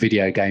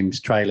 video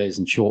games, trailers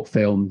and short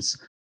films,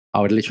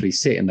 I would literally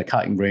sit in the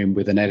cutting room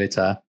with an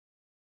editor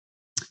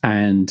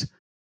and,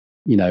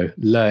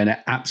 learn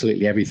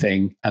absolutely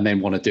everything, and then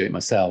want to do it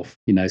myself.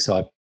 So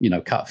I,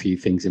 cut a few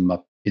things in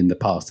the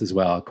past as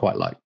well. I quite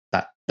like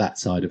that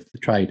side of the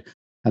trade.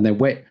 And then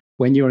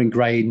when you're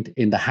ingrained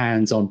in the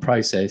hands-on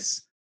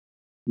process,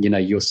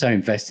 you're so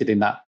invested in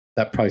that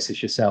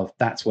process yourself.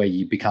 That's where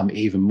you become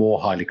even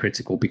more highly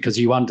critical, because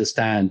you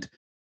understand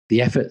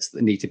the efforts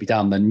that need to be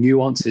done, the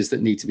nuances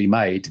that need to be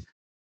made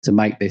to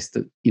make this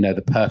the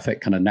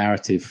perfect kind of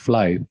narrative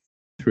flow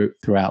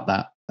throughout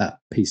that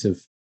piece of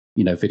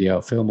video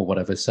or film or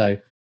whatever. So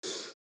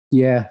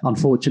yeah,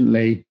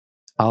 unfortunately,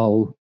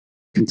 I'll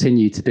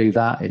continue to do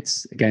that.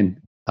 It's,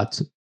 again, I'd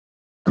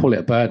call it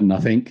a burden, I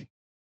think.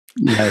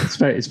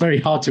 It's very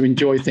hard to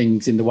enjoy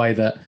things in the way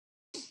that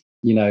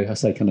I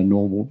say kind of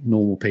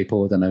normal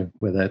people. I don't know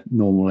whether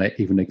normal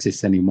even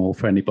exists anymore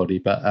for anybody,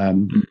 but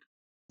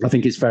I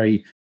think it's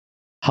very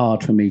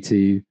hard for me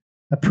to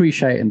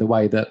appreciate in the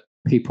way that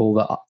people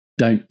that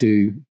don't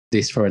do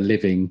this for a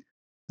living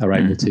are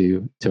able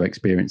to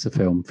experience a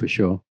film, for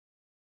sure.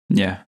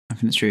 Yeah, I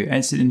think that's true. And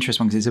it's an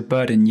interesting one because it's a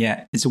burden,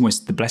 yet it's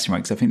almost the blessing, right?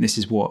 Because I think this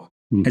is what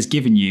has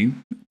given you,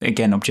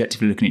 again,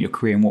 objectively looking at your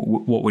career and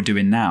what we're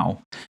doing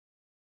now,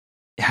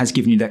 it has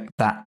given you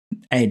that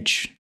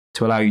edge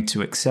to allow you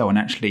to excel and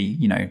actually,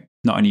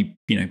 not only,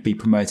 be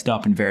promoted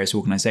up in various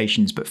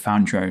organizations, but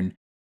found your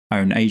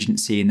own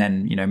agency and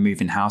then,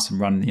 move in house and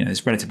run,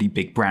 this relatively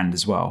big brand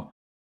as well.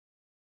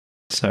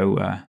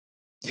 So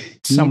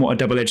somewhat a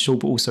double-edged sword,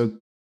 but also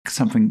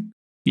something,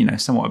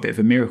 somewhat a bit of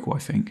a miracle, I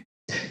think.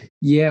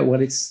 Yeah,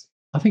 well,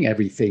 I think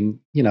everything,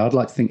 I'd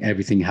like to think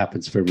everything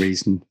happens for a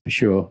reason, for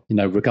sure.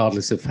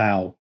 Regardless of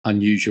how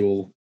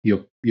unusual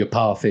your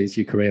path is,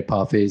 your career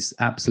path is,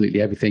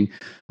 absolutely everything.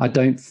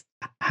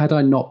 Had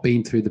I not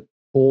been through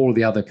all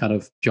the other kind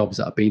of jobs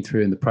that I've been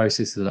through and the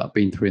processes that I've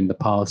been through in the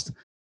past,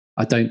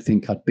 I don't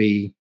think I'd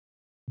be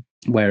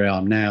where I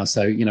am now.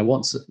 So,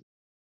 once,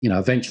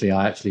 eventually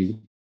I actually,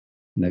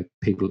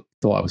 people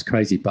thought I was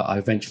crazy, but I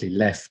eventually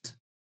left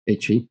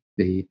Itchy,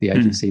 the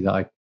agency that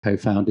I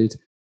co-founded.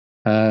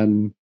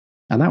 And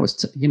that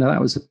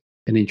was,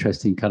 an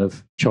interesting kind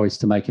of choice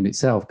to make in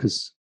itself,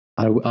 because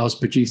I was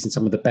producing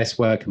some of the best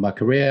work in my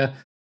career,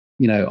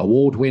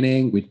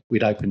 award-winning.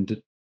 We'd opened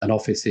an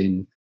office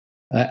in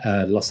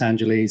Los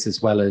Angeles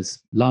as well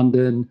as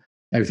London.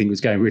 Everything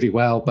was going really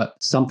well, but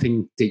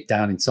something deep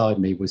down inside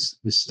me was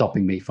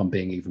stopping me from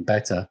being even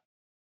better.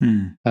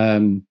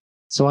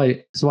 So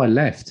I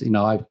left.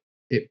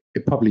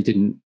 It probably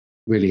didn't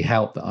really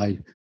help that I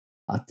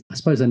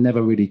suppose I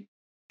never really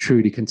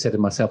truly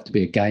considered myself to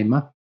be a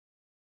gamer.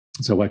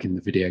 So I work in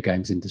the video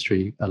games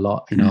industry a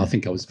lot. I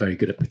think I was very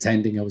good at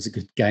pretending I was a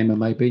good gamer,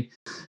 maybe.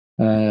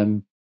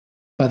 But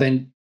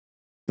then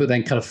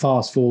kind of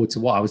fast forward to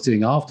what I was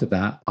doing after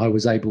that, I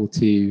was able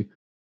to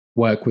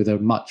work with a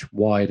much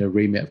wider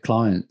remit of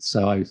clients.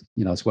 So I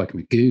was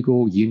working with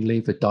Google,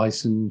 Unilever,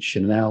 Dyson,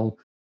 Chanel,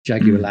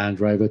 Jaguar Land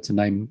Rover, to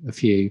name a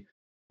few,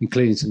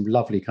 including some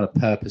lovely kind of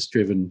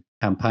purpose-driven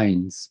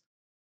campaigns.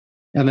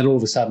 And then all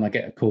of a sudden I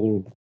get a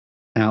call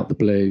out the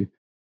blue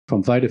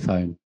from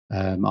Vodafone,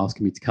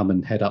 asking me to come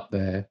and head up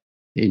their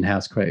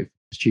in-house creative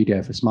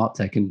studio for smart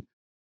tech. And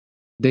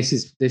this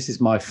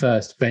is my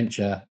first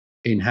venture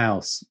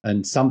in-house,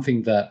 and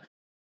something that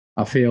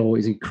I feel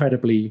is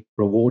incredibly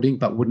rewarding,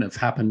 but wouldn't have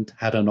happened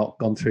had I not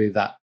gone through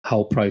that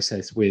whole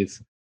process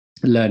with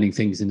learning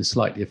things in a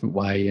slightly different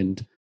way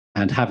and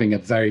and having a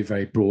very,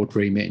 very broad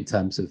remit in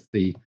terms of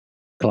the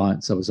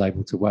clients I was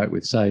able to work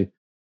with. So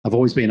I've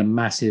always been a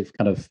massive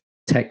kind of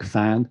tech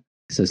fan.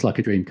 So it's like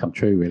a dream come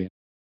true, really.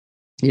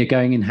 Yeah,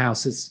 going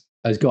in-house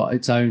has got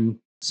its own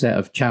set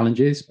of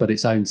challenges, but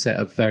its own set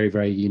of very,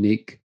 very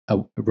unique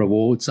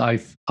rewards.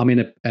 I'm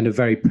in a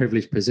very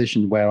privileged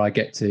position where I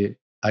get to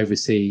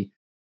oversee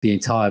the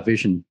entire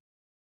vision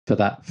for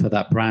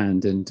that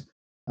brand, and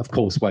of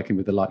course working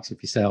with the likes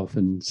of yourself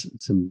and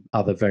some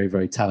other very,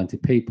 very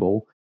talented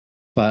people.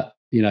 But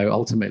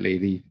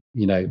ultimately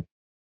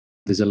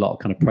there's a lot of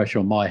kind of pressure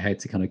on my head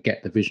to kind of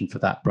get the vision for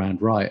that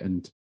brand right,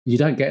 and you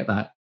don't get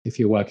that if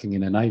you're working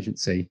in an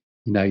agency.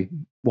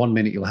 1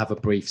 minute you'll have a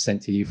brief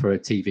sent to you for a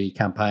TV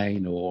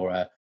campaign or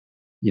a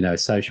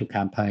social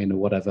campaign or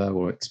whatever,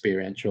 or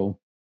experiential.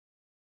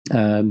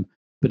 But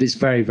it's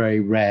very, very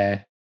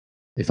rare.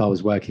 If I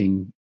was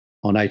working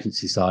on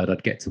agency side,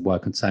 I'd get to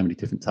work on so many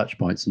different touch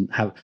points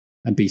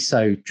and be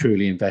so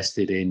truly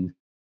invested in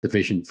the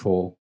vision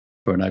for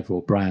an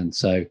overall brand.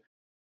 So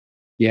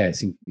yeah,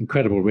 it's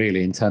incredible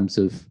really in terms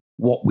of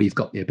what we've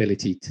got the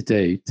ability to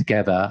do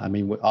together. I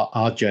mean,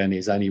 our journey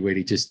is only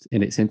really just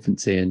in its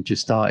infancy and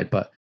just started,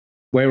 but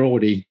we're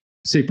already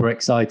super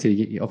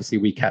excited. Obviously,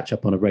 we catch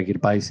up on a regular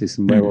basis,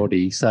 and we're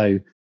already so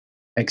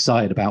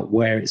excited about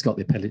where it's got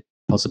the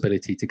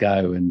possibility to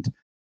go and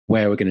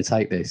where we're going to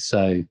take this.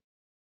 So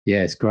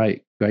yeah, it's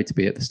great to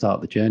be at the start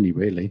of the journey,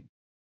 really.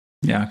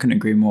 Yeah, I couldn't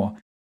agree more.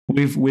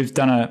 We've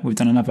done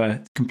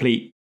another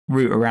complete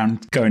route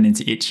around going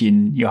into Itchy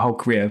in your whole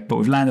career, but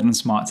we've landed on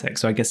smart tech.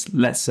 So I guess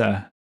let's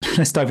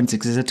dive into it,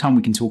 because there's a ton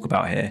we can talk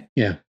about here.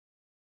 Yeah,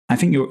 I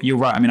think you're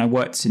right. I mean, I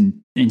worked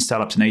in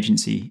startups and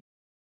agency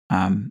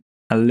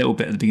a little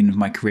bit at the beginning of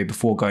my career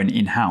before going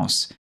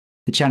in-house.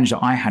 The challenge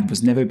that I had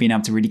was never being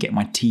able to really get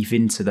my teeth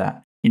into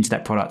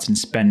that product and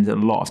spend a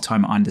lot of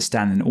time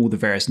understanding all the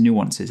various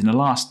nuances. In the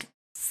last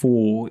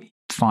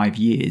 4-5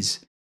 years,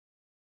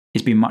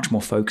 it's been much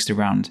more focused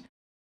around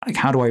like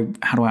how do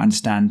I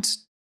understand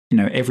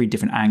every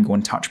different angle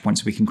and touch point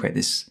so we can create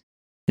this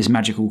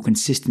magical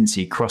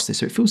consistency across this.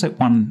 So it feels like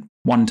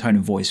one tone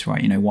of voice,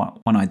 right?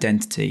 One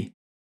identity.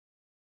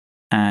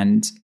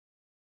 And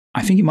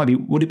I think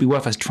would it be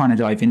worth us trying to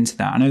dive into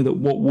that? I know that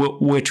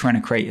what we're trying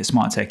to create at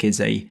Smart Tech is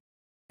a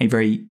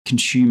very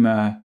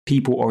consumer,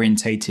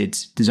 people-orientated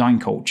design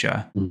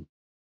culture. Mm.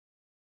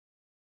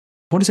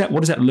 What does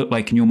that look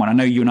like in your mind? I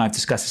know you and I have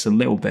discussed this a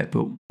little bit,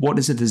 but what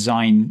does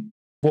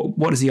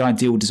what does the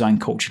ideal design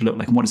culture look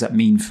like, and what does that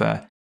mean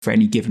for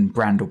any given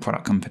brand or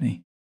product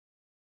company?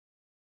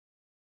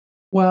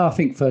 Well, I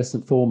think first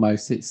and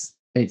foremost, it's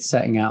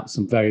setting out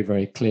some very,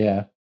 very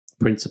clear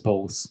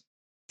principles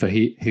for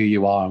who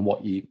you are and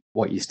what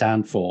you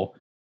stand for.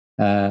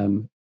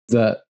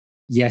 That,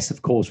 yes,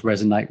 of course,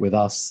 resonate with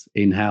us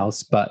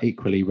in-house, but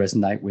equally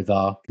resonate with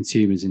our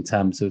consumers in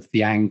terms of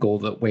the angle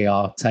that we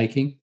are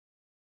taking,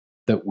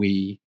 that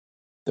we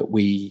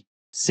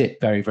sit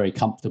very, very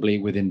comfortably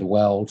within the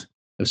world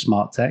of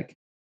smart tech,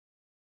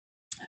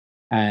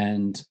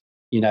 and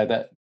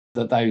that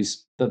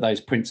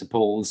those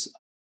principles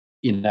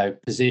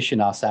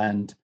position us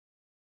and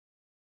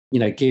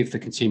give the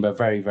consumer a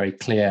very, very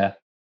clear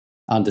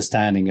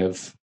understanding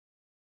of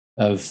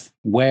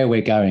where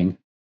we're going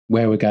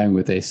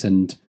with this.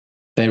 And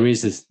there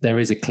is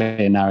a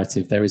clear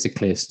narrative, there is a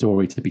clear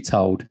story to be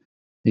told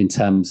in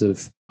terms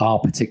of our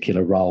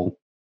particular role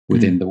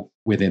within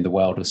the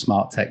world of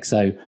smart tech.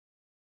 So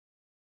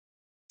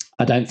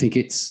I don't think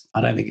it's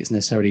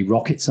necessarily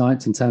rocket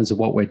science in terms of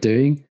what we're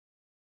doing.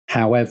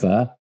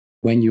 However,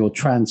 when you're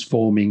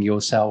transforming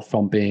yourself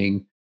from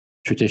being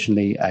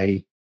traditionally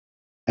a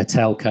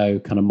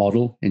telco kind of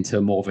model into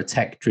more of a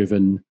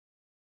tech-driven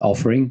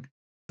offering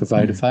for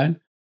Vodafone,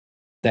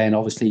 then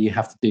obviously you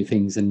have to do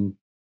things in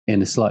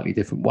a slightly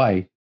different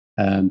way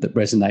that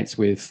resonates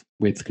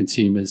with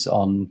consumers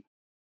through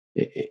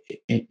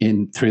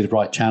the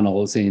right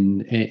channels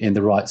in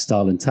the right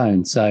style and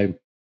tone. So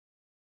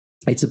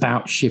it's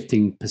about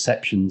shifting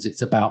perceptions.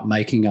 It's about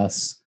making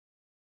us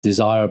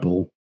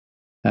desirable,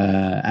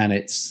 and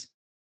it's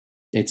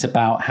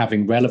about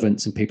having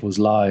relevance in people's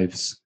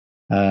lives,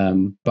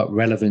 but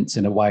relevance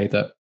in a way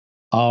that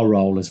our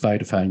role as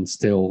Vodafone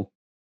still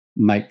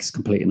makes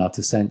complete and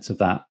utter sense of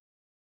that.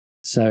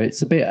 So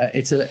it's a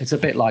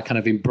bit like kind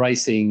of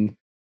embracing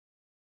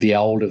the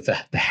old of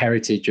the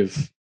heritage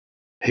of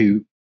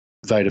who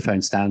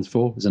Vodafone stands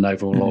for as an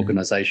overall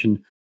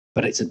organization,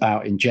 but it's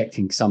about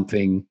injecting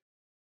something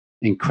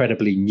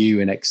incredibly new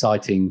and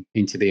exciting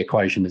into the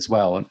equation as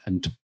well,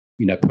 and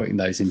putting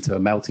those into a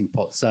melting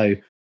pot. So,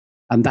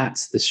 and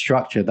that's the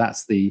structure,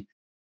 that's the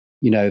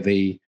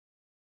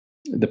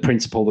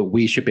principle that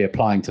we should be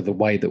applying to the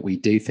way that we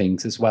do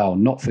things as well,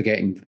 not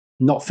forgetting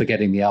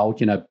the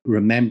old,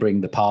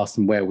 remembering the past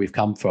and where we've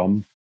come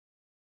from,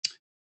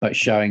 but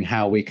showing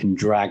how we can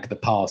drag the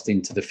past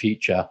into the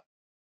future,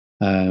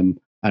 and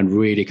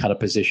really kind of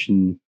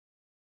position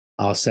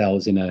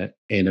ourselves in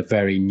a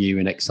very new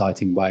and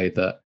exciting way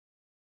that,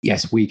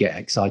 yes, we get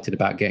excited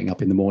about getting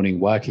up in the morning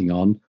working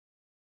on,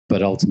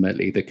 but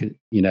ultimately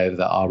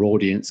that our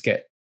audience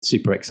get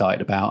super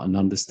excited about and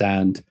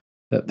understand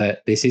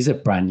that this is a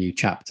brand new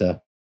chapter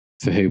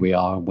for who we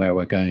are and where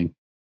we're going.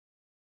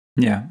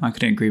 Yeah, I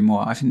couldn't agree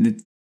more. I think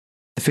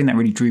the thing that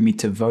really drew me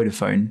to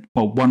Vodafone,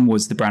 well, one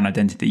was the brand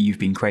identity that you've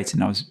been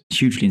creating. I was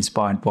hugely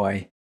inspired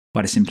by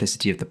the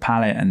simplicity of the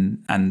palette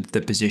and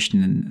the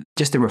position and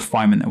just the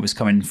refinement that was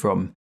coming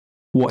from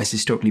what has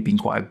historically been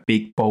quite a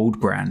big,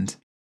 bold brand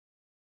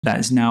that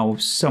is now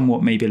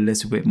somewhat maybe a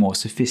little bit more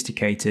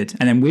sophisticated.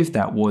 And then with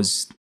that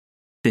was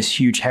this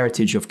huge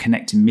heritage of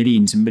connecting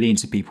millions and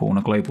millions of people on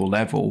a global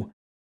level.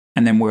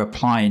 And then we're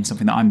applying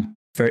something that I'm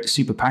very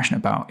super passionate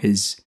about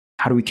is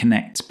how do we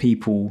connect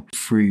people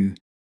through,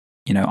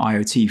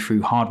 IoT,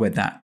 through hardware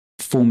that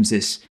forms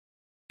this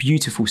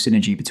beautiful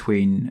synergy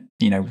between,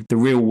 the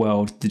real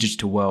world, the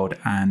digital world,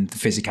 and the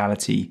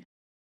physicality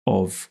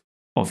of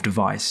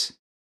device.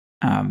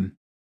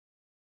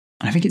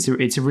 I think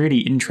it's a really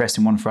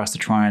interesting one for us to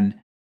try and,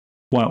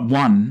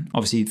 one,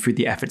 obviously through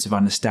the efforts of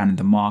understanding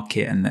the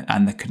market and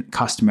the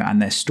customer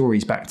and their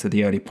stories, back to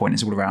the early point,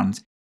 it's all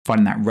around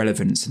finding that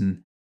relevance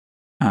and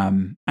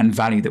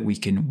value that we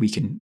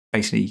can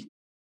basically,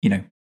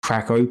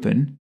 crack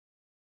open,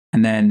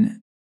 and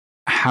then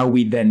how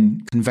we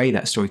then convey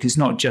that story. Because it's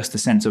not just the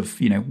sense of,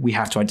 we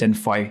have to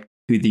identify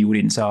who the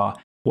audience are,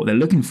 what they're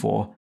looking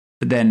for,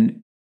 but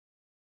then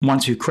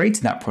once we've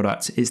created that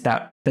product, is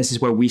that this is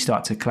where we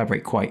start to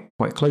collaborate quite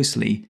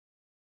closely.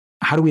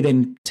 How do we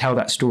then tell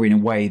that story in a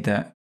way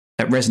that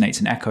resonates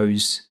and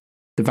echoes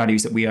the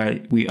values that we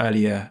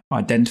earlier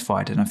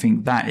identified? And I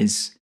think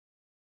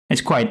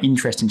it's quite an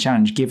interesting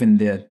challenge given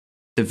the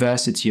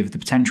diversity of the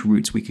potential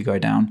routes we could go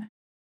down,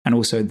 and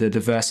also the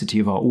diversity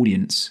of our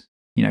audience,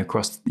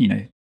 across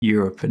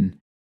Europe and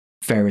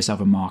various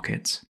other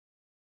markets.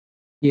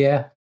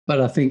 Yeah, but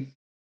I think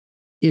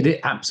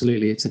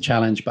it's a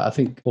challenge, but I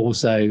think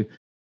also,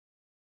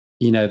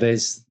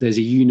 there's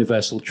a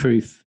universal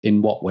truth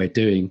in what we're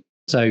doing.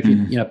 So if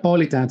you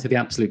boil it down to the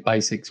absolute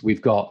basics,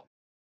 we've got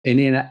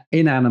an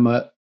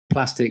inanimate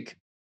plastic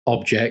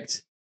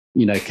object,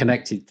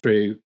 connected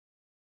through,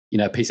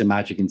 a piece of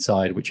magic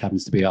inside, which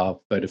happens to be our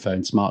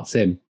Vodafone Smart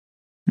SIM.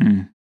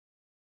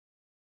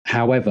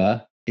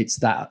 However, it's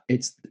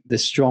the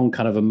strong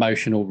kind of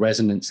emotional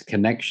resonance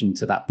connection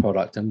to that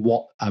product and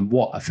what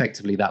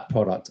effectively that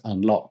product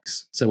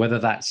unlocks. So whether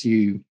that's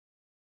you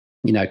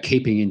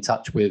keeping in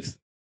touch with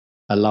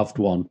a loved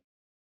one,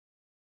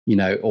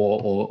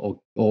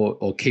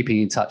 or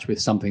keeping in touch with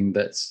something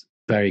that's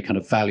very kind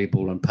of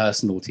valuable and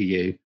personal to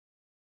you,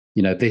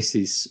 this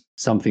is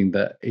something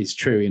that is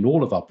true in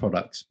all of our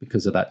products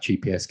because of that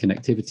GPS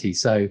connectivity.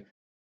 So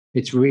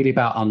it's really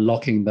about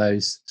unlocking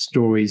those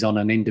stories on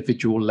an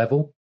individual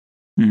level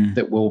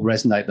that will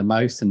resonate the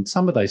most. And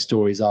some of those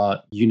stories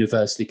are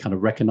universally kind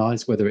of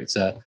recognized, whether it's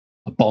a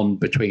bond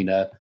between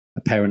a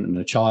parent and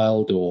a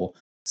child, or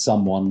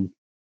someone,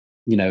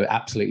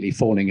 absolutely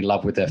falling in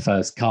love with their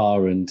first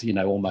car and,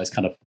 almost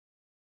kind of,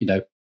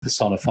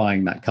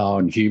 personifying that car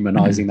and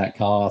humanizing that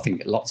car. I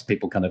think lots of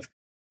people kind of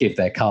give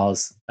their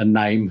cars a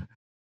name.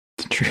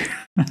 True.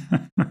 I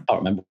can't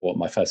remember what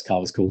my first car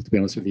was called, to be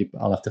honest with you.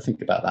 I'll have to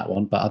think about that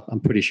one, but I'm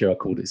pretty sure I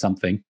called it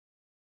something.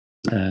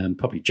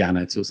 Probably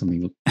Janet or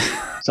something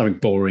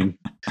boring,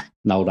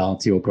 an old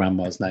auntie or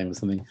grandma's name or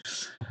something.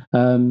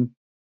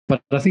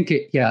 But I think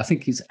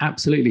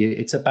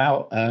it's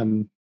about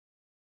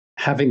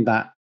having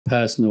that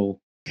personal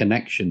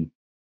connection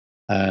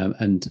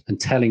and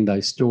telling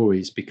those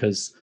stories,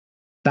 because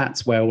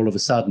that's where all of a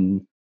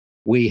sudden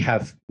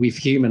we've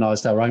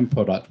humanized our own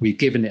product. We've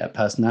given it a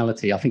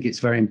personality. I think it's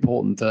very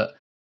important that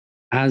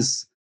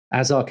as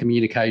our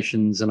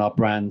communications and our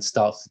brand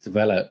starts to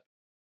develop,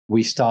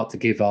 we start to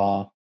give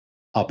our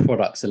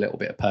products a little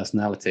bit of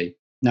personality.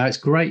 Now, it's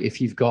great if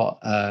you've got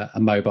a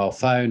mobile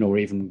phone, or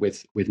even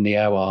with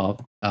Neill,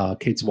 our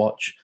kids'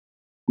 watch,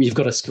 you've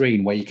got a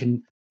screen where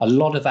a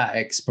lot of that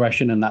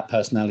expression and that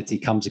personality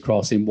comes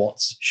across in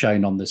what's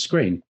shown on the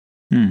screen.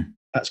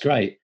 That's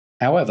great.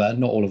 However,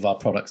 not all of our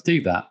products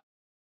do that.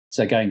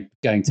 So going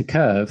to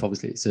Curve,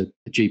 obviously it's a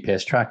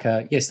GPS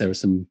tracker. Yes, there are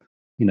some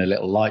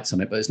little lights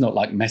on it, but it's not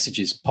like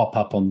messages pop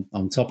up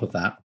on top of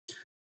that.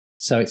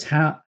 So it's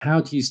how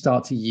do you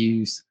start to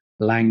use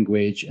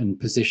language and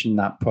position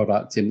that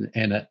product in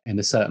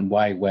a certain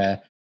way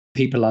where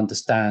people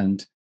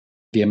understand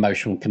the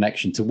emotional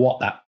connection to what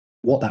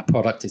that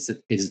product is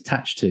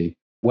attached to,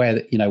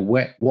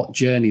 what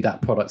journey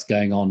that product's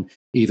going on,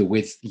 either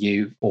with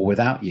you or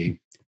without you,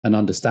 and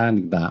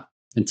understanding that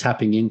and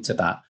tapping into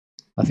that.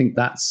 I think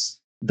that's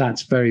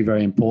very,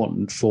 very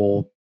important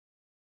for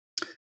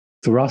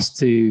us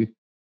to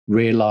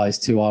realize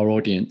to our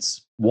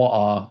audience what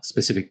our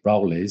specific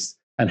role is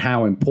and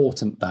how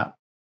important that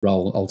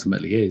role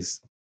ultimately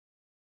is.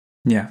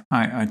 Yeah,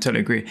 I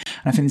totally agree. And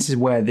I think this is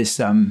where this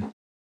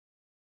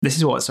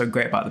is what's so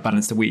great about the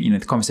balance that the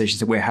conversations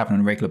that we're having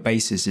on a regular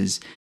basis is,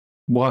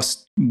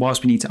 whilst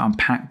we need to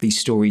unpack these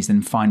stories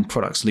and find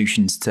product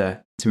solutions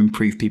to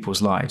improve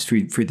people's lives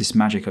through this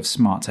magic of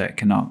smart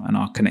tech and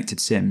our connected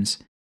SIMs,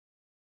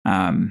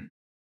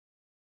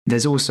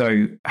 there's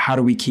also how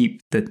do we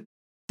keep the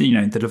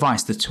the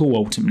device, the tool,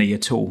 ultimately a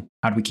tool.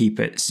 How do we keep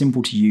it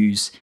simple to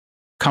use,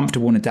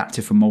 comfortable and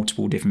adaptive for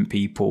multiple different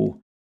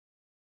people,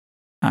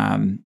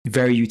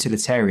 very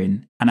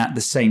utilitarian, and at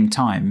the same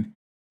time,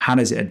 how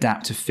does it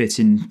adapt to fit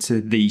into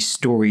the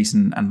stories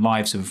and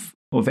lives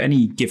of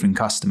any given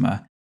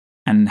customer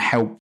and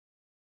help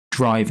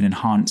drive and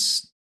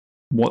enhance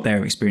what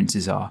their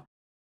experiences are?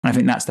 And I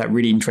think that's that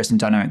really interesting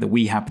dynamic that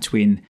we have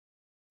between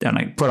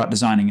product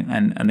designing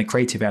and the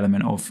creative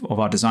element of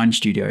our design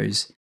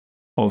studios,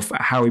 of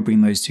how we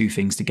bring those two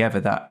things together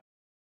that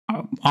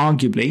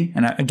arguably,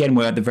 and again,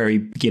 we're at the very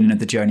beginning of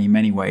the journey in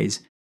many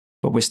ways,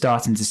 but we're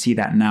starting to see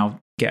that now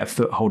get a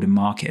foothold in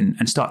market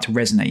and start to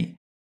resonate,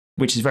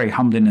 which is very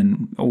humbling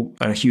and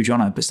a huge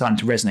honor, but starting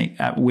to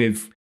resonate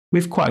with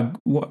quite a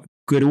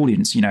good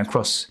audience,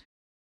 across,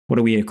 what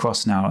are we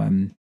across now?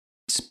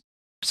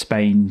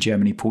 Spain,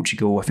 Germany,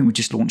 Portugal. I think we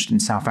just launched in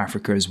South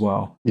Africa as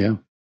well. Yeah.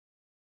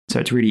 So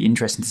it's really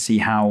interesting to see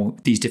how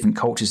these different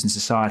cultures and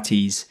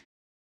societies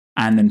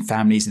and then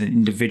families and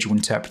individual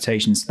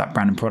interpretations of that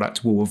brand and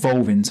product will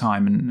evolve in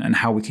time, and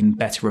how we can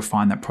better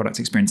refine that product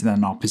experience and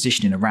then our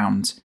positioning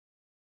around,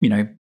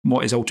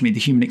 what is ultimately the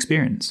human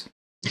experience.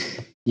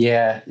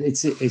 Yeah,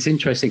 it's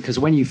interesting because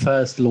when you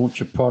first launch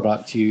a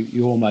product,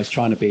 you're almost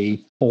trying to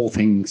be all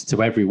things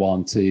to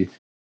everyone to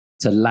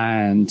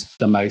land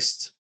the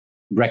most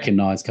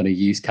recognized kind of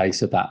use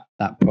case of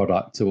that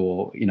product,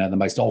 or the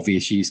most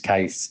obvious use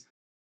case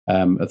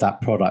of that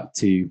product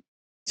to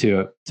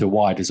a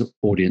wide as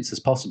audience as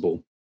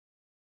possible.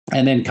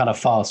 And then kind of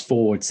fast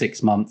forward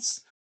 6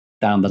 months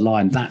down the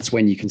line, that's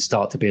when you can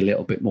start to be a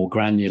little bit more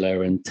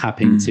granular and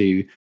tap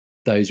into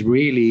those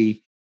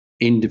really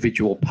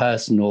individual,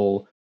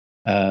 personal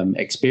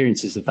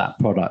experiences of that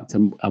product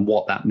and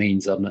what that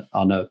means on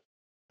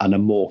a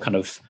more kind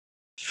of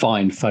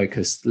fine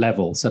focused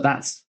level. So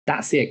that's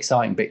the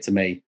exciting bit to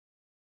me.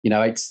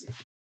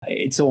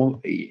 It's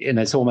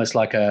almost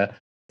like the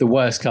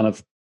worst kind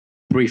of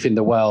brief in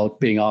the world,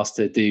 being asked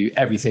to do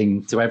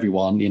everything to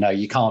everyone.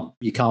 You can't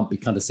be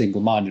kind of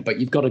single-minded, but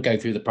you've got to go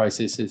through the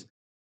processes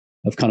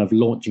of kind of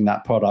launching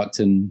that product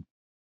and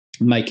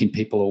making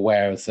people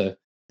aware of the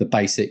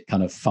basic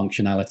kind of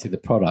functionality of the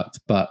product.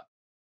 But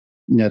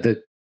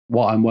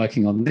what I'm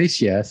working on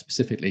this year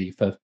specifically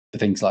for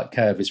things like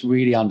Curve is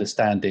really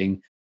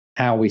understanding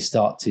how we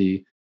start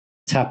to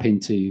tap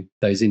into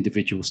those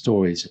individual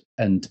stories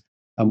and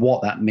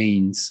what that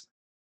means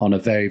on a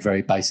very,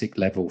 very basic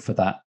level for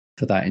that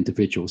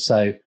individual.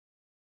 So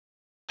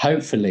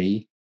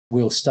hopefully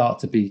we'll start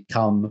to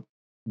become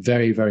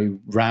very, very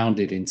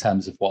rounded in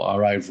terms of what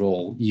our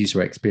overall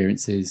user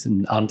experience is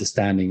and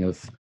understanding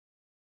of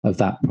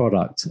that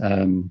product.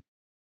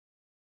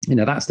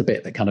 That's the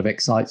bit that kind of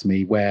excites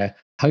me, where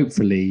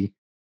hopefully,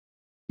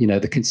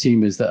 the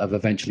consumers that have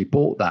eventually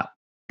bought that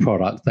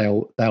product,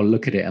 they'll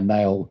look at it and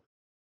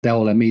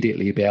they'll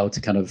immediately be able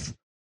to kind of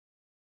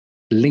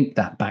link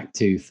that back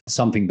to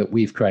something that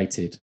we've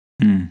created.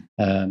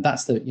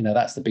 That's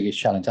the biggest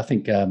challenge. I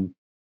think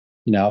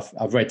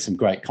I've read some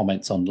great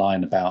comments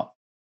online about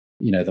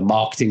the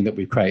marketing that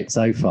we've created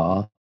so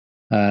far.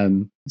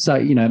 So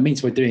it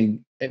means we're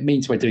doing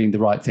the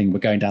right thing. We're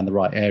going down the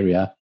right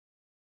area,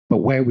 but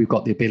where we've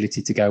got the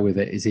ability to go with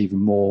it is even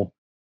more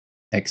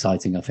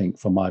exciting, I think,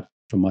 from my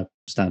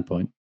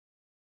standpoint.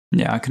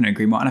 Yeah, I couldn't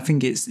agree more. And I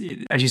think it's,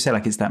 as you say,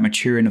 it's that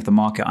maturing of the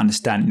market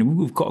understanding.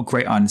 We've got a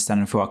great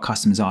understanding of who our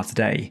customers are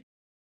today.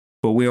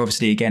 But we're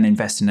obviously, again,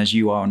 investing as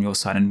you are on your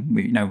side, and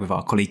we with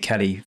our colleague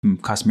Kelly from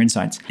Customer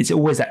Insights. It's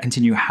always that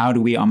continue. How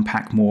do we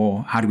unpack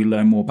more? How do we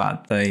learn more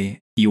about the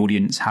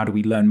audience? How do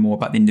we learn more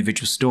about the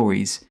individual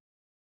stories?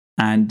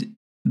 And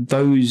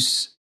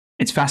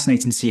it's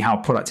fascinating to see how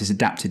product is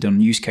adapted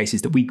on use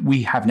cases that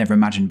we have never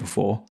imagined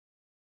before,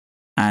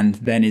 and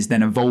then is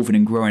then evolving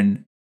and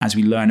growing as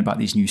we learn about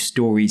these new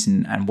stories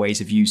and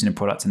ways of using a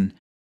product, and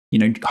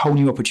whole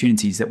new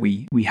opportunities that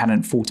we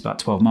hadn't thought about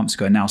 12 months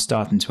ago are now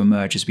starting to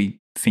emerge as we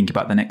think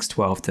about the next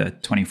 12 to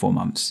 24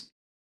 months.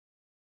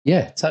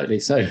 Yeah, totally.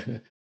 So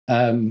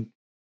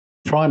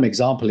prime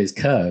example is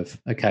Curve.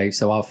 Okay,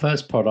 so our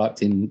first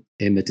product in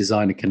the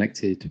Designer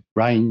Connected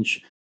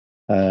range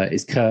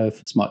is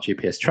Curve Smart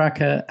GPS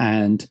Tracker.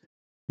 And,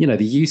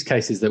 the use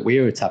cases that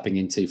we were tapping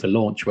into for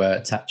launch were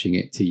attaching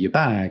it to your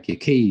bag, your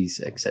keys,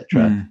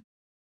 etc.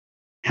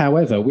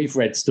 However, we've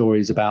read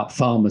stories about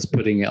farmers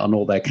putting it on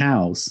all their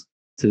cows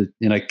to,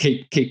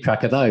 keep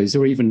track of those,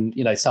 or even,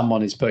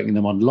 someone is putting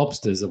them on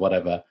lobsters or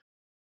whatever.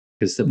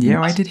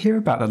 I did hear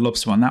about the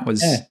lobster one. That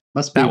was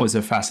was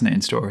a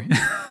fascinating story.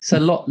 So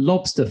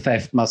lobster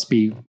theft must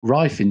be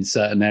rife in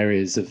certain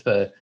areas of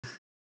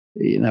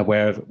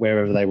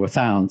wherever they were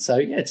found. So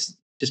yeah, it's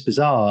just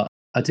bizarre.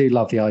 I do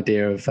love the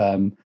idea of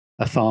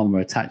a farmer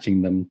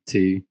attaching them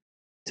to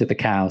the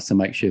cows to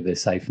make sure they're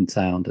safe and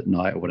sound at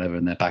night or whatever,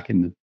 and they're back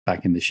in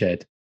the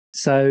shed.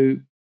 So,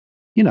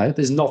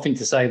 there's nothing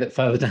to say that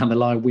further down the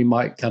line we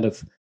might kind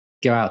of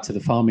go out to the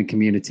farming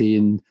community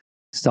and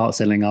start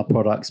selling our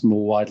products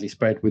more widely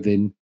spread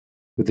within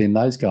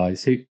those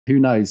guys. Who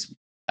knows?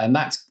 And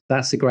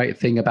that's the great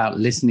thing about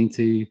listening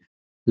to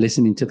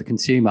the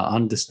consumer,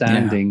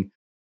 understanding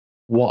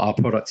what our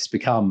product has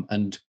become.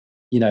 And,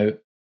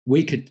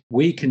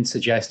 we can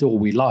suggest all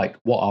we like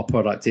what our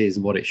product is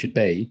and what it should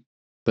be,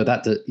 but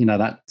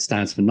that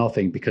stands for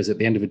nothing, because at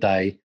the end of the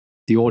day,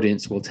 the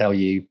audience will tell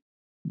you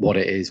what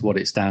it is, what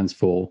it stands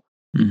for,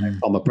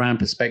 from a brand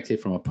perspective,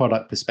 from a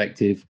product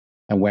perspective,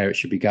 and where it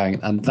should be going.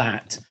 And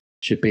that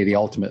should be the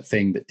ultimate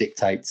thing that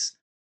dictates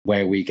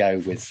where we go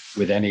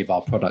with any of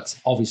our products.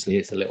 Obviously,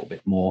 it's a little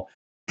bit more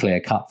clear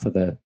cut for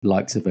the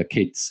likes of a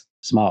kid's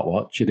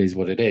smartwatch. It is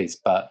what it is.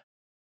 But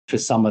for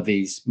some of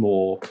these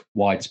more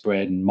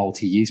widespread and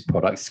multi-use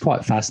products, it's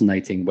quite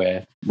fascinating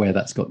where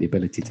that's got the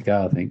ability to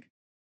go, I think.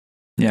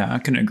 Yeah, I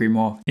couldn't agree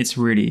more. It's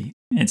really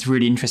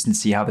interesting to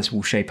see how this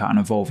will shape out and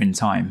evolve in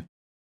time.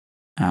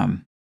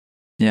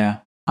 Yeah,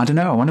 I don't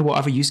know. I wonder what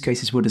other use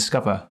cases we'll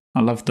discover.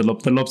 I love the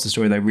lobster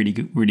story, though.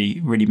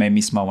 Really made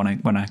me smile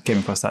when I came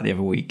across that the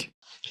other week.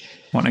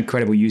 What an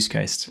incredible use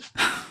case.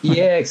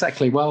 Yeah,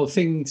 exactly. Well,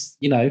 things,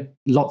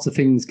 lots of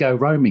things go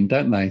roaming,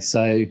 don't they?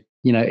 So,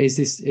 is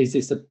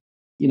this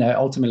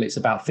ultimately it's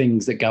about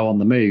things that go on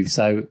the move.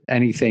 So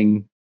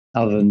anything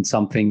other than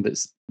something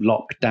that's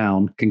locked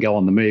down can go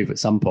on the move at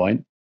some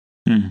point.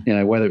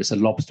 Whether it's a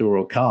lobster or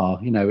a car,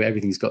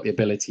 everything's got the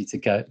ability to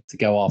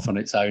go off on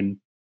its own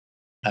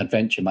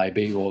adventure,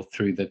 maybe, or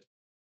through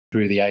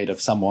the aid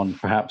of someone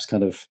perhaps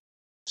kind of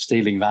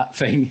stealing that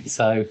thing.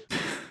 So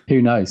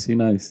who knows?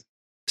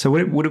 So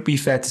would it be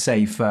fair to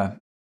say, and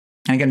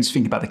again, just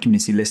thinking about the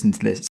community listening to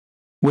this,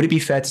 would it be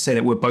fair to say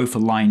that we're both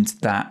aligned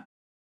that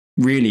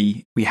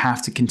really we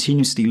have to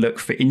continuously look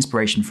for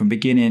inspiration from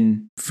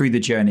beginning through the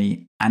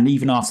journey, and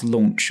even after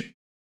launch,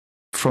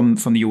 from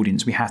the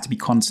audience? We have to be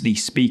constantly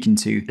speaking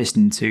to,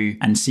 listening to,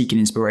 and seeking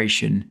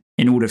inspiration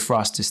in order for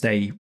us to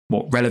stay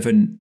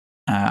relevant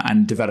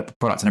and develop a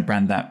product and a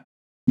brand that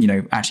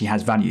actually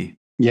has value.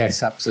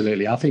 Yes,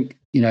 absolutely. I think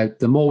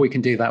the more we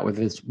can do that with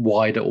as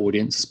wider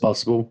audience as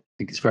possible, I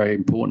think it's very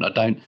important.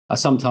 I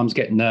sometimes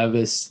get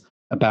nervous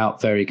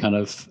about very kind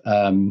of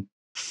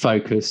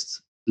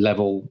focused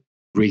level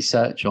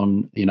research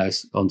on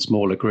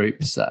smaller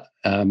groups,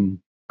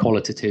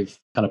 qualitative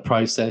kind of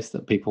process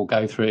that people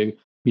go through.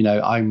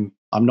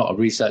 I'm not a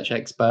research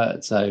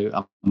expert, so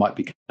I might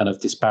be kind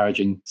of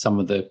disparaging some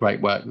of the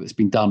great work that's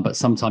been done, but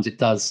sometimes it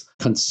does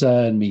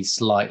concern me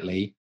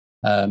slightly.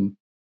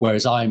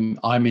 Whereas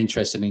I'm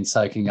interested in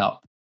soaking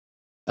up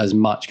as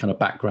much kind of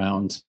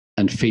background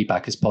and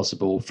feedback as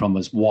possible from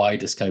as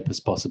wide a scope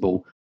as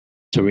possible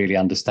to really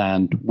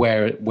understand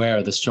where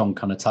are the strong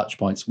kind of touch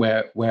points,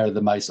 where are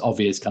the most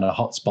obvious kind of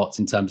hotspots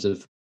in terms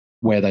of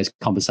where those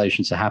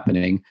conversations are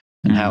happening,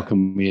 and how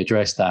can we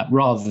address that,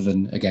 rather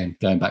than, again,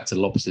 going back to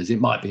lobsters.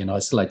 It might be an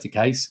isolated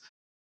case,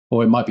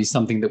 or it might be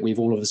something that we've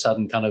all of a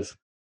sudden kind of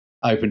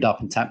opened up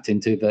and tapped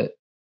into that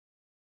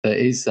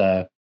is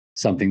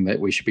something that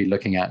we should be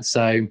looking at.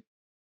 So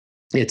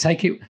yeah,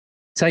 take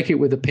it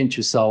with a pinch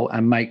of salt,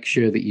 and make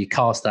sure that you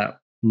cast that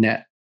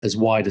net as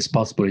wide as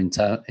possible in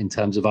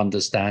terms of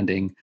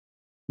understanding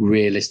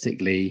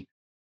realistically,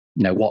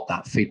 what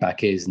that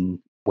feedback is, and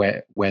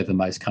where the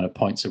most kind of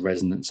points of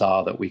resonance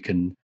are that we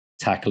can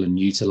tackle and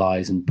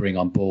utilize and bring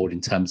on board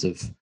in terms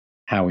of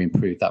how we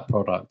improve that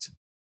product.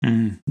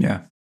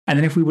 Yeah. And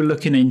then if we were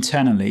looking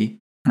internally,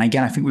 and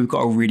again, I think we've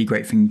got a really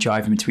great thing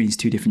jiving between these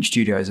two different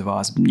studios of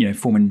ours,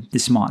 forming the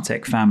smart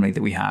tech family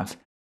that we have.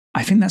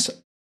 I think that's,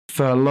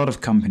 for a lot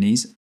of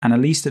companies, and at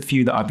least a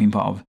few that I've been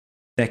part of,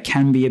 there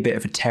can be a bit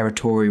of a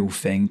territorial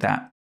thing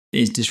that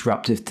is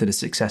disruptive to the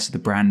success of the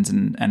brand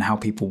and how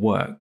people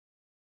work.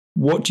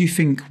 What do you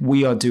think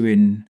we are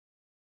doing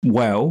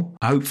well,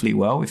 hopefully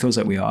well, it feels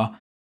like we are,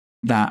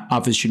 that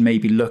others should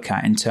maybe look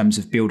at in terms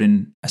of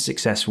building a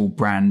successful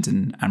brand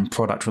and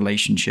product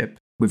relationship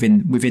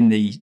within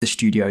the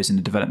studios and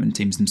the development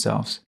teams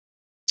themselves?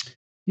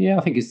 Yeah,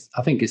 I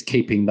think it's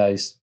keeping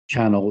those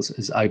channels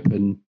as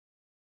open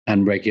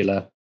and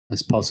regular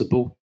as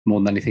possible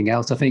more than anything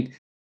else. I think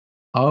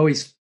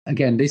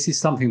this is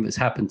something that's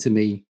happened to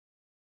me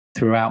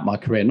throughout my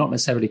career, not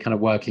necessarily kind of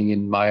working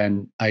in my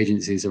own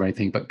agencies or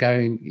anything, but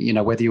going,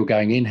 whether you're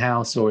going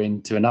in-house or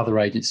into another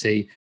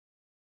agency,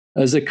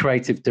 as a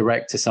creative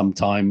director,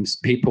 sometimes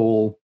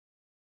people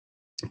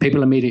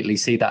immediately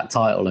see that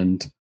title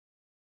and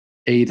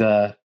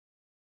either,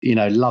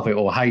 love it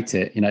or hate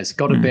it. It's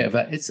got a bit of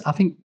I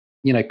think,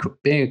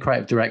 being a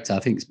creative director, I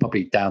think it's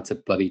probably down to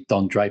bloody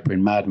Don Draper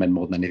in Mad Men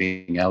more than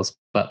anything else.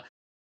 But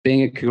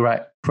being a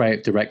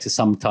creative director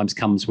sometimes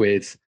comes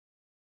with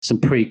some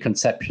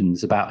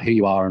preconceptions about who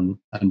you are and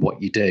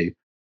what you do.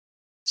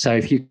 So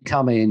if you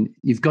come in,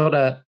 you've got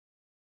to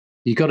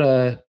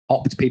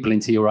opt people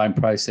into your own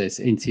process,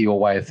 into your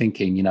way of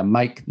thinking.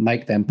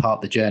 Make them part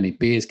of the journey.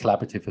 Be as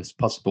collaborative as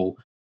possible.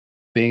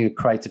 Being a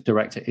creative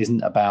director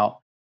isn't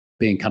about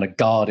being kind of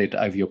guarded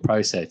over your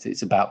process.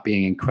 It's about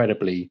being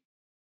incredibly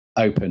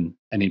open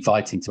and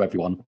inviting to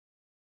everyone.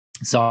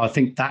 So I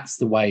think that's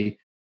the way,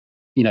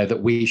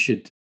 that we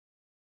should,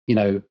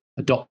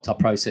 adopt our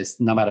process,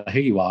 no matter who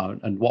you are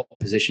and what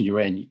position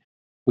you're in.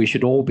 We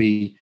should all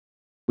be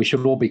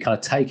kind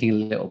of taking a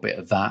little bit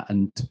of that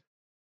and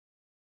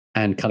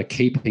kind of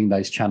keeping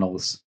those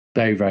channels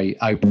very, very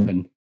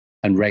open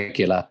and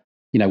regular.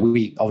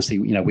 We obviously,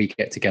 we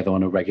get together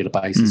on a regular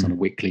basis, on a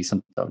weekly,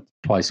 sometimes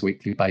twice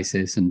weekly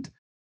basis, and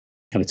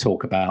kind of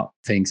talk about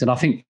things. And I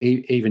think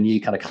even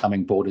you kind of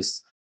coming board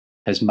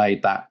has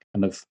made that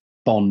kind of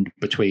bond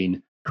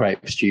between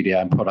creative studio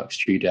and product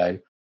studio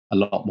a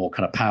lot more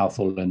kind of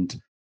powerful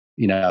and,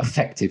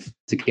 effective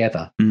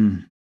together.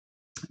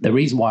 The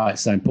reason why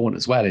it's so important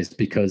as well is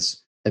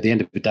because at the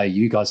end of the day,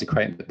 you guys are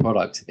creating the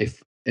product.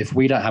 If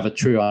we don't have a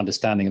true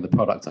understanding of the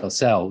product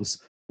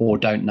ourselves, or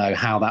don't know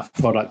how that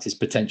product is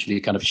potentially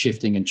kind of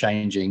shifting and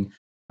changing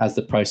as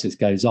the process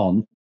goes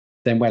on,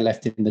 then we're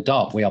left in the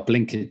dark. We are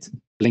blinkered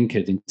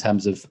in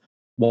terms of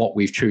what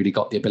we've truly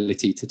got the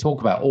ability to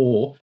talk about,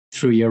 or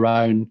through your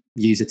own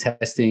user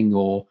testing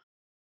or,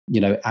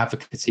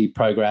 advocacy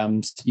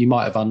programs, you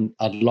might have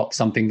unlocked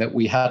something that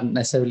we hadn't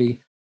necessarily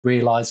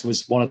realized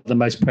was one of the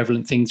most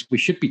prevalent things we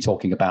should be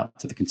talking about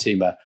to the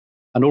consumer.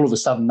 And all of a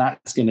sudden,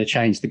 that's going to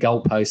change the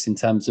goalposts in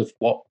terms of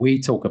what we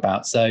talk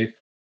about. So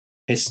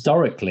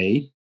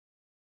historically,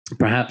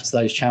 perhaps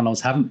those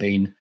channels haven't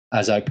been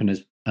as open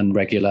and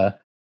regular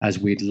as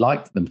we'd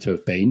like them to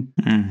have been.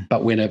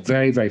 But we're in a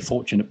very, very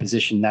fortunate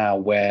position now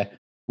where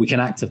we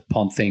can act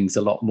upon things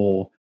a lot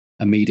more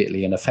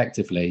immediately and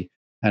effectively,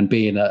 and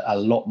be in a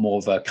lot more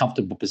of a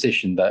comfortable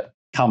position that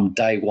come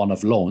day one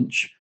of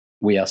launch,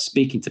 we are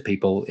speaking to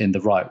people in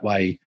the right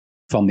way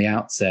from the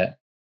outset,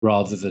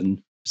 rather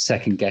than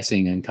second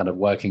guessing and kind of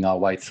working our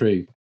way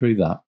through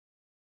that.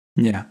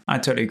 Yeah, I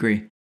totally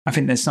agree. I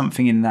think there's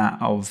something in that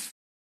of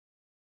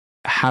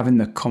having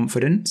the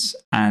confidence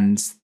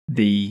and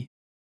maybe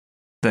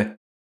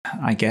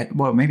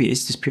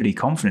it's just purely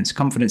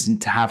confidence in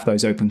to have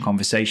those open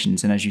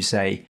conversations. And as you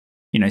say,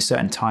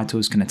 certain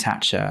titles can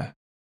attach an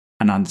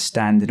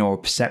understanding or a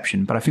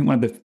perception. But I think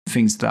one of the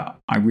things that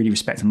I really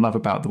respect and love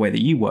about the way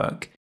that you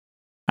work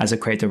as a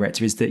creative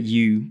director is that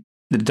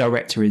the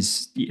director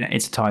is,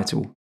 it's a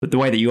title, but the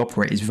way that you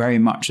operate is very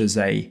much as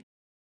a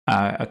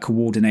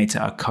coordinator,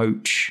 a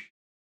coach,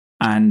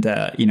 and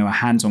a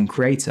hands-on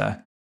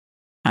creator.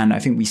 And I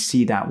think we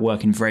see that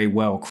working very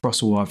well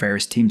across all our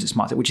various teams at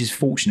SmartTech, which is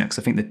fortunate, because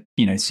I think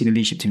that senior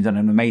leadership team's done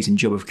an amazing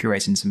job of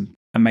curating some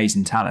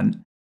amazing talent.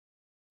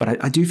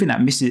 But I do think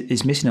that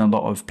is missing in a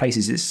lot of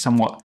places. It's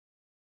somewhat,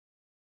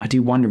 I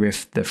do wonder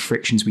if the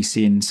frictions we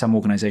see in some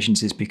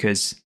organizations is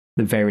because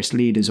the various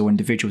leaders or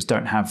individuals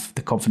don't have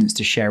the confidence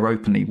to share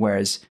openly.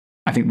 Whereas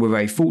I think we're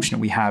very fortunate.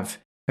 We have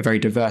a very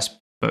diverse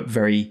but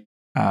very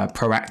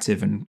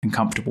proactive and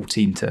comfortable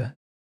team to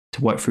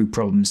work through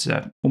problems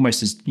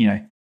almost as,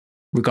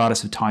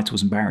 regardless of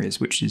titles and barriers,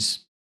 which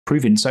is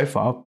proven so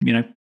far,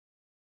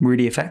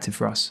 really effective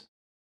for us.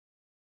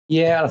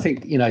 Yeah, I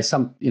think,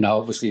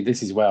 obviously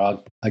this is where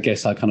I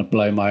guess I kind of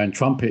blow my own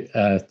trumpet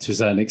to a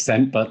certain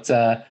extent, but,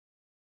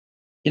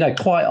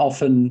 quite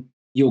often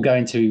you'll go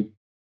into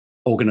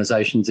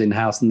organizations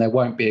in-house and there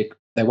won't be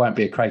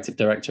a creative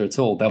director at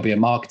all. There'll be a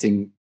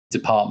marketing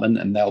department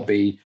and there'll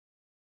be,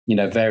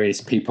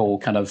 various people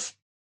kind of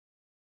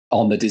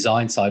on the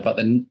design side, but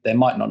then there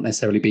might not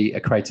necessarily be a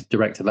creative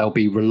director. They'll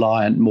be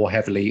reliant more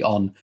heavily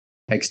on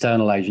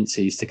external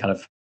agencies to kind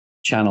of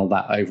channel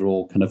that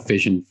overall kind of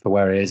vision for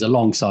where it is,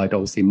 alongside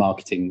obviously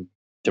marketing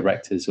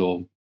directors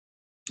or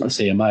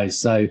CMOs.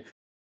 So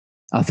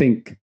I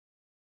think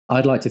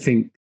I'd like to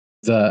think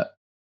that,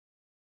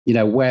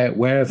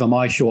 wherever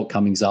my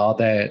shortcomings are,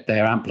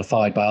 they're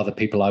amplified by other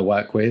people I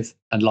work with.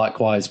 And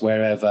likewise,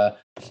 wherever,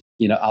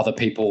 other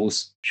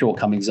people's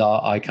shortcomings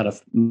are, I kind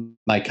of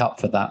make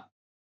up for that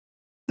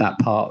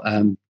part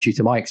due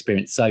to my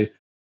experience. So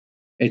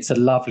it's a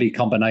lovely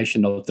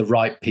combination of the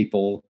right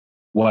people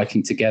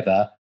working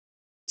together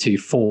to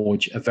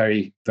forge a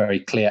very, very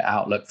clear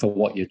outlook for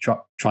what you're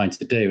trying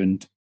to do.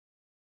 And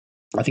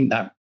I think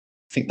that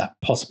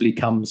possibly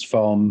comes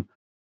from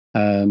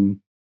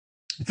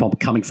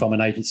coming from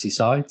an agency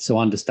side. So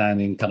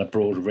understanding kind of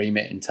broader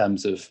remit in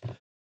terms of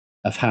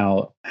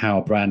how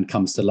a brand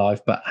comes to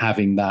life, but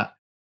having that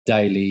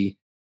daily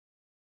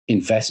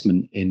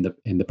investment in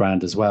the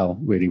brand as well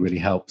really, really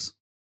helps.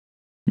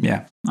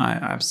 Yeah, I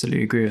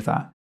absolutely agree with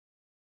that.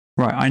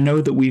 Right, I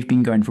know that we've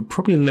been going for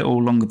probably a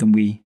little longer than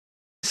we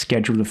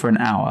scheduled for an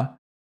hour,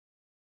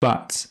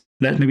 but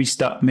let's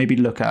maybe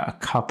look at a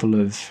couple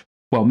of,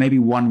 maybe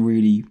one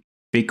really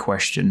big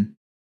question.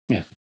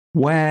 Yeah.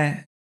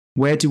 Where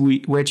do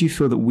you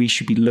feel that we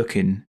should be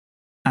looking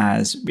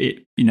as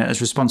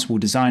responsible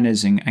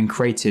designers and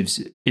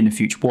creatives in the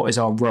future? What is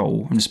our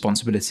role and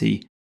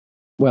responsibility?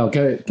 Well,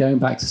 going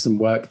back to some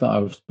work that I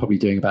was probably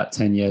doing about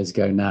 10 years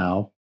ago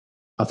now,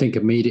 I think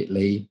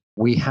immediately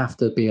we have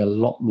to be a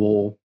lot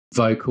more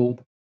vocal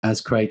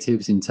as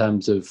creatives in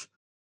terms of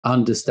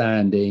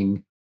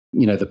understanding,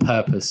 the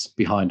purpose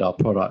behind our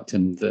product,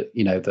 and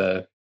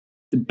the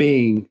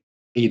being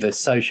either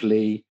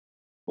socially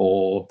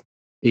or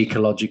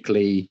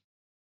ecologically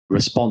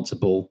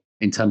responsible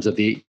in terms of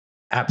the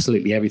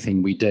absolutely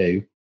everything we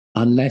do.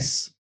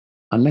 Unless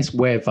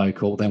we're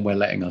vocal, then we're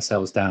letting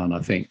ourselves down, I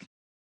think.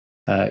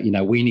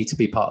 We need to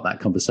be part of that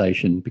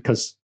conversation,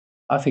 because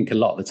I think a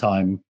lot of the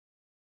time,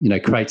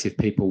 creative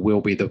people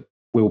will be the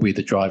will be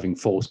the driving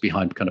force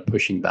behind kind of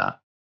pushing that.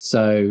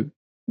 So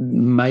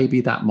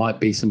maybe that might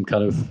be some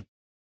kind of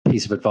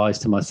piece of advice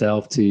to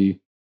myself to,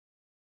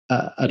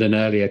 at an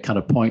earlier kind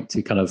of point,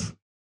 to kind of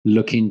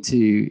look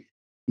into,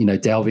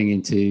 delving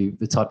into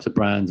the types of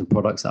brands and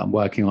products that I'm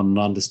working on and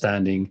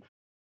understanding,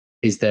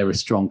 is there a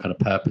strong kind of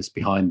purpose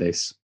behind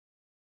this?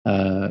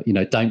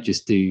 Don't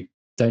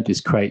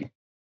just create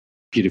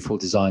beautiful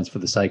designs for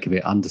the sake of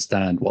it.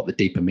 Understand what the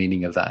deeper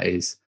meaning of that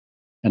is,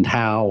 and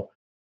how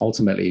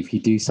ultimately, if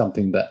you do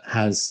something that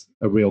has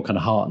a real kind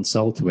of heart and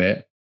soul to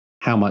it,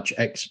 how much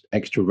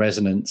extra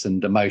resonance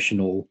and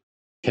emotional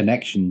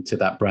connection to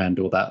that brand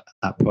or that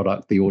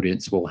product the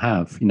audience will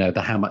have.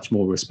 How much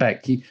more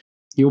respect. You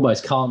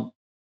almost can't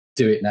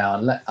do it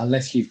now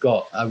unless you've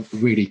got a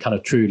really kind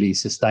of truly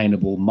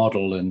sustainable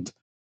model, and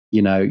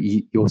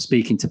you're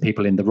speaking to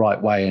people in the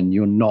right way, and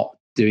you're not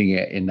doing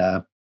it in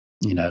a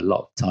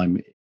lot of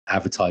time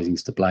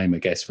advertising's to blame, I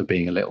guess, for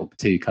being a little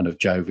too kind of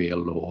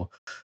jovial or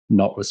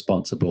not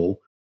responsible.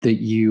 That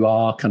you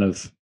are kind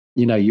of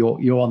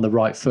you're on the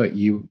right foot.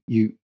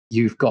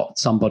 You've got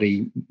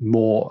somebody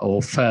more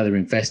or further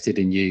invested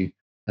in you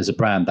as a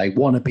brand. They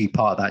want to be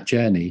part of that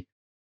journey.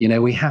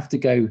 We have to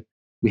go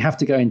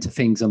into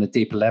things on a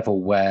deeper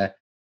level where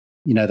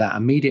that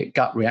immediate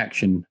gut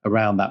reaction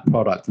around that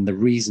product and the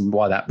reason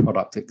why that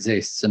product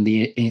exists, and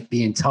the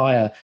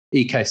entire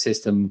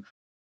ecosystem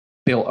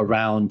built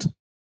around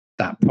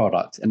that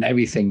product and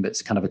everything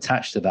that's kind of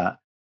attached to that.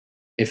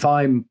 If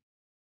I'm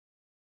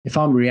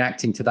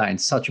reacting to that in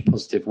such a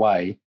positive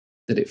way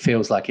that it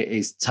feels like it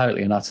is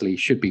totally and utterly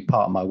should be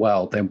part of my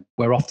world, then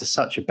we're off to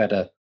such a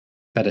better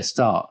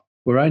start.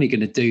 We're only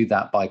going to do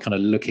that by kind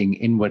of looking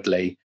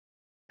inwardly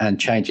and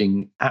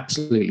changing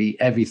absolutely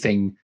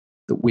everything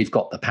that we've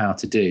got the power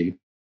to do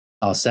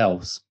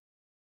ourselves.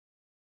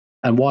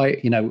 And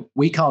why,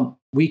 we can't,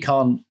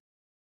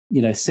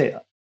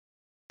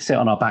 sit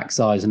on our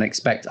backsides and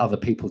expect other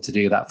people to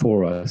do that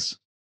for us.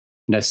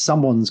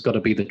 Someone's got to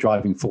be the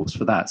driving force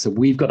for that. So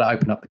we've got to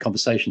open up the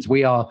conversations.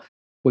 We're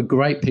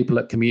great people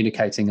at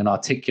communicating and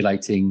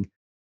articulating,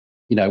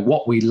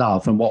 what we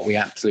love and what we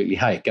absolutely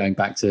hate. Going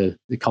back to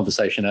the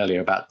conversation earlier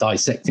about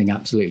dissecting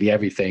absolutely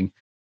everything.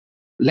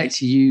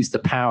 Let's use the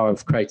power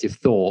of creative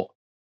thought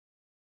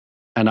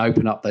and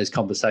open up those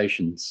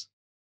conversations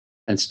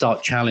and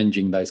start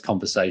challenging those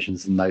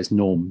conversations and those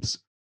norms,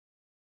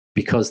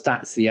 because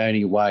that's the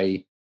only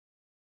way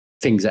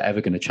things are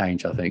ever going to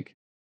change, I think.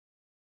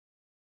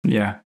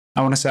 Yeah.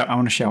 I want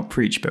to shout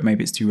preach, but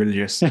maybe it's too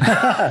religious.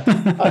 I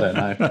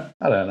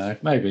don't know.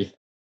 Maybe.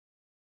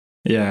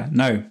 Yeah.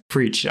 No,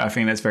 preach. I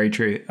think that's very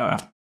true. I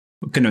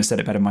couldn't have said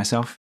it better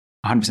myself.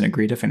 100%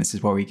 agreed. I think this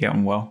is why we get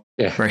on well.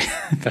 Yeah.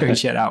 Very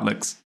shared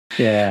outlooks.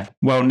 Yeah.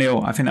 Well,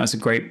 Neill, I think that was a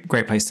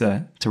great place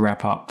to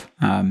wrap up.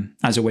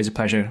 As always, a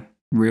pleasure,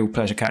 real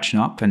pleasure catching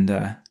up,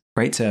 and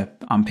great to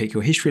unpick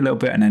your history a little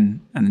bit and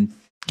then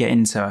get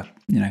into,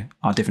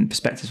 our different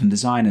perspectives on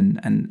design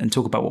and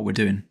talk about what we're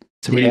doing.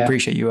 So really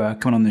appreciate you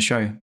coming on the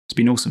show. It's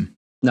been awesome.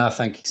 No,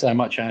 thank you so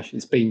much, Ash.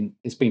 It's been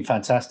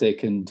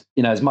fantastic. And,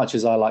 as much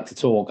as I like to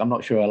talk, I'm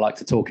not sure I like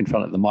to talk in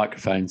front of the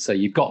microphone. So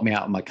you've got me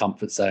out of my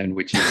comfort zone,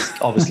 which is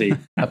obviously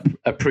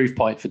a proof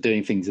point for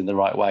doing things in the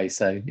right way.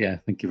 So yeah,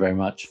 thank you very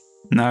much.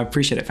 No, I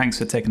appreciate it. Thanks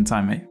for taking the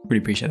time, mate.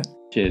 Really appreciate it.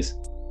 Cheers.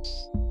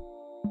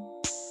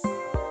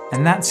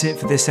 And that's it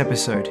for this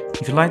episode.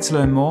 If you'd like to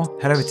learn more,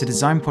 head over to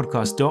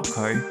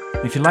designpodcast.co.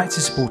 And if you'd like to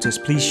support us,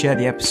 please share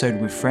the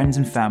episode with friends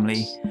and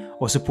family,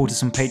 or support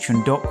us on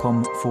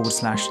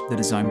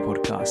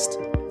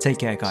patreon.com/thedesignpodcast. Take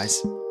care,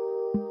 guys.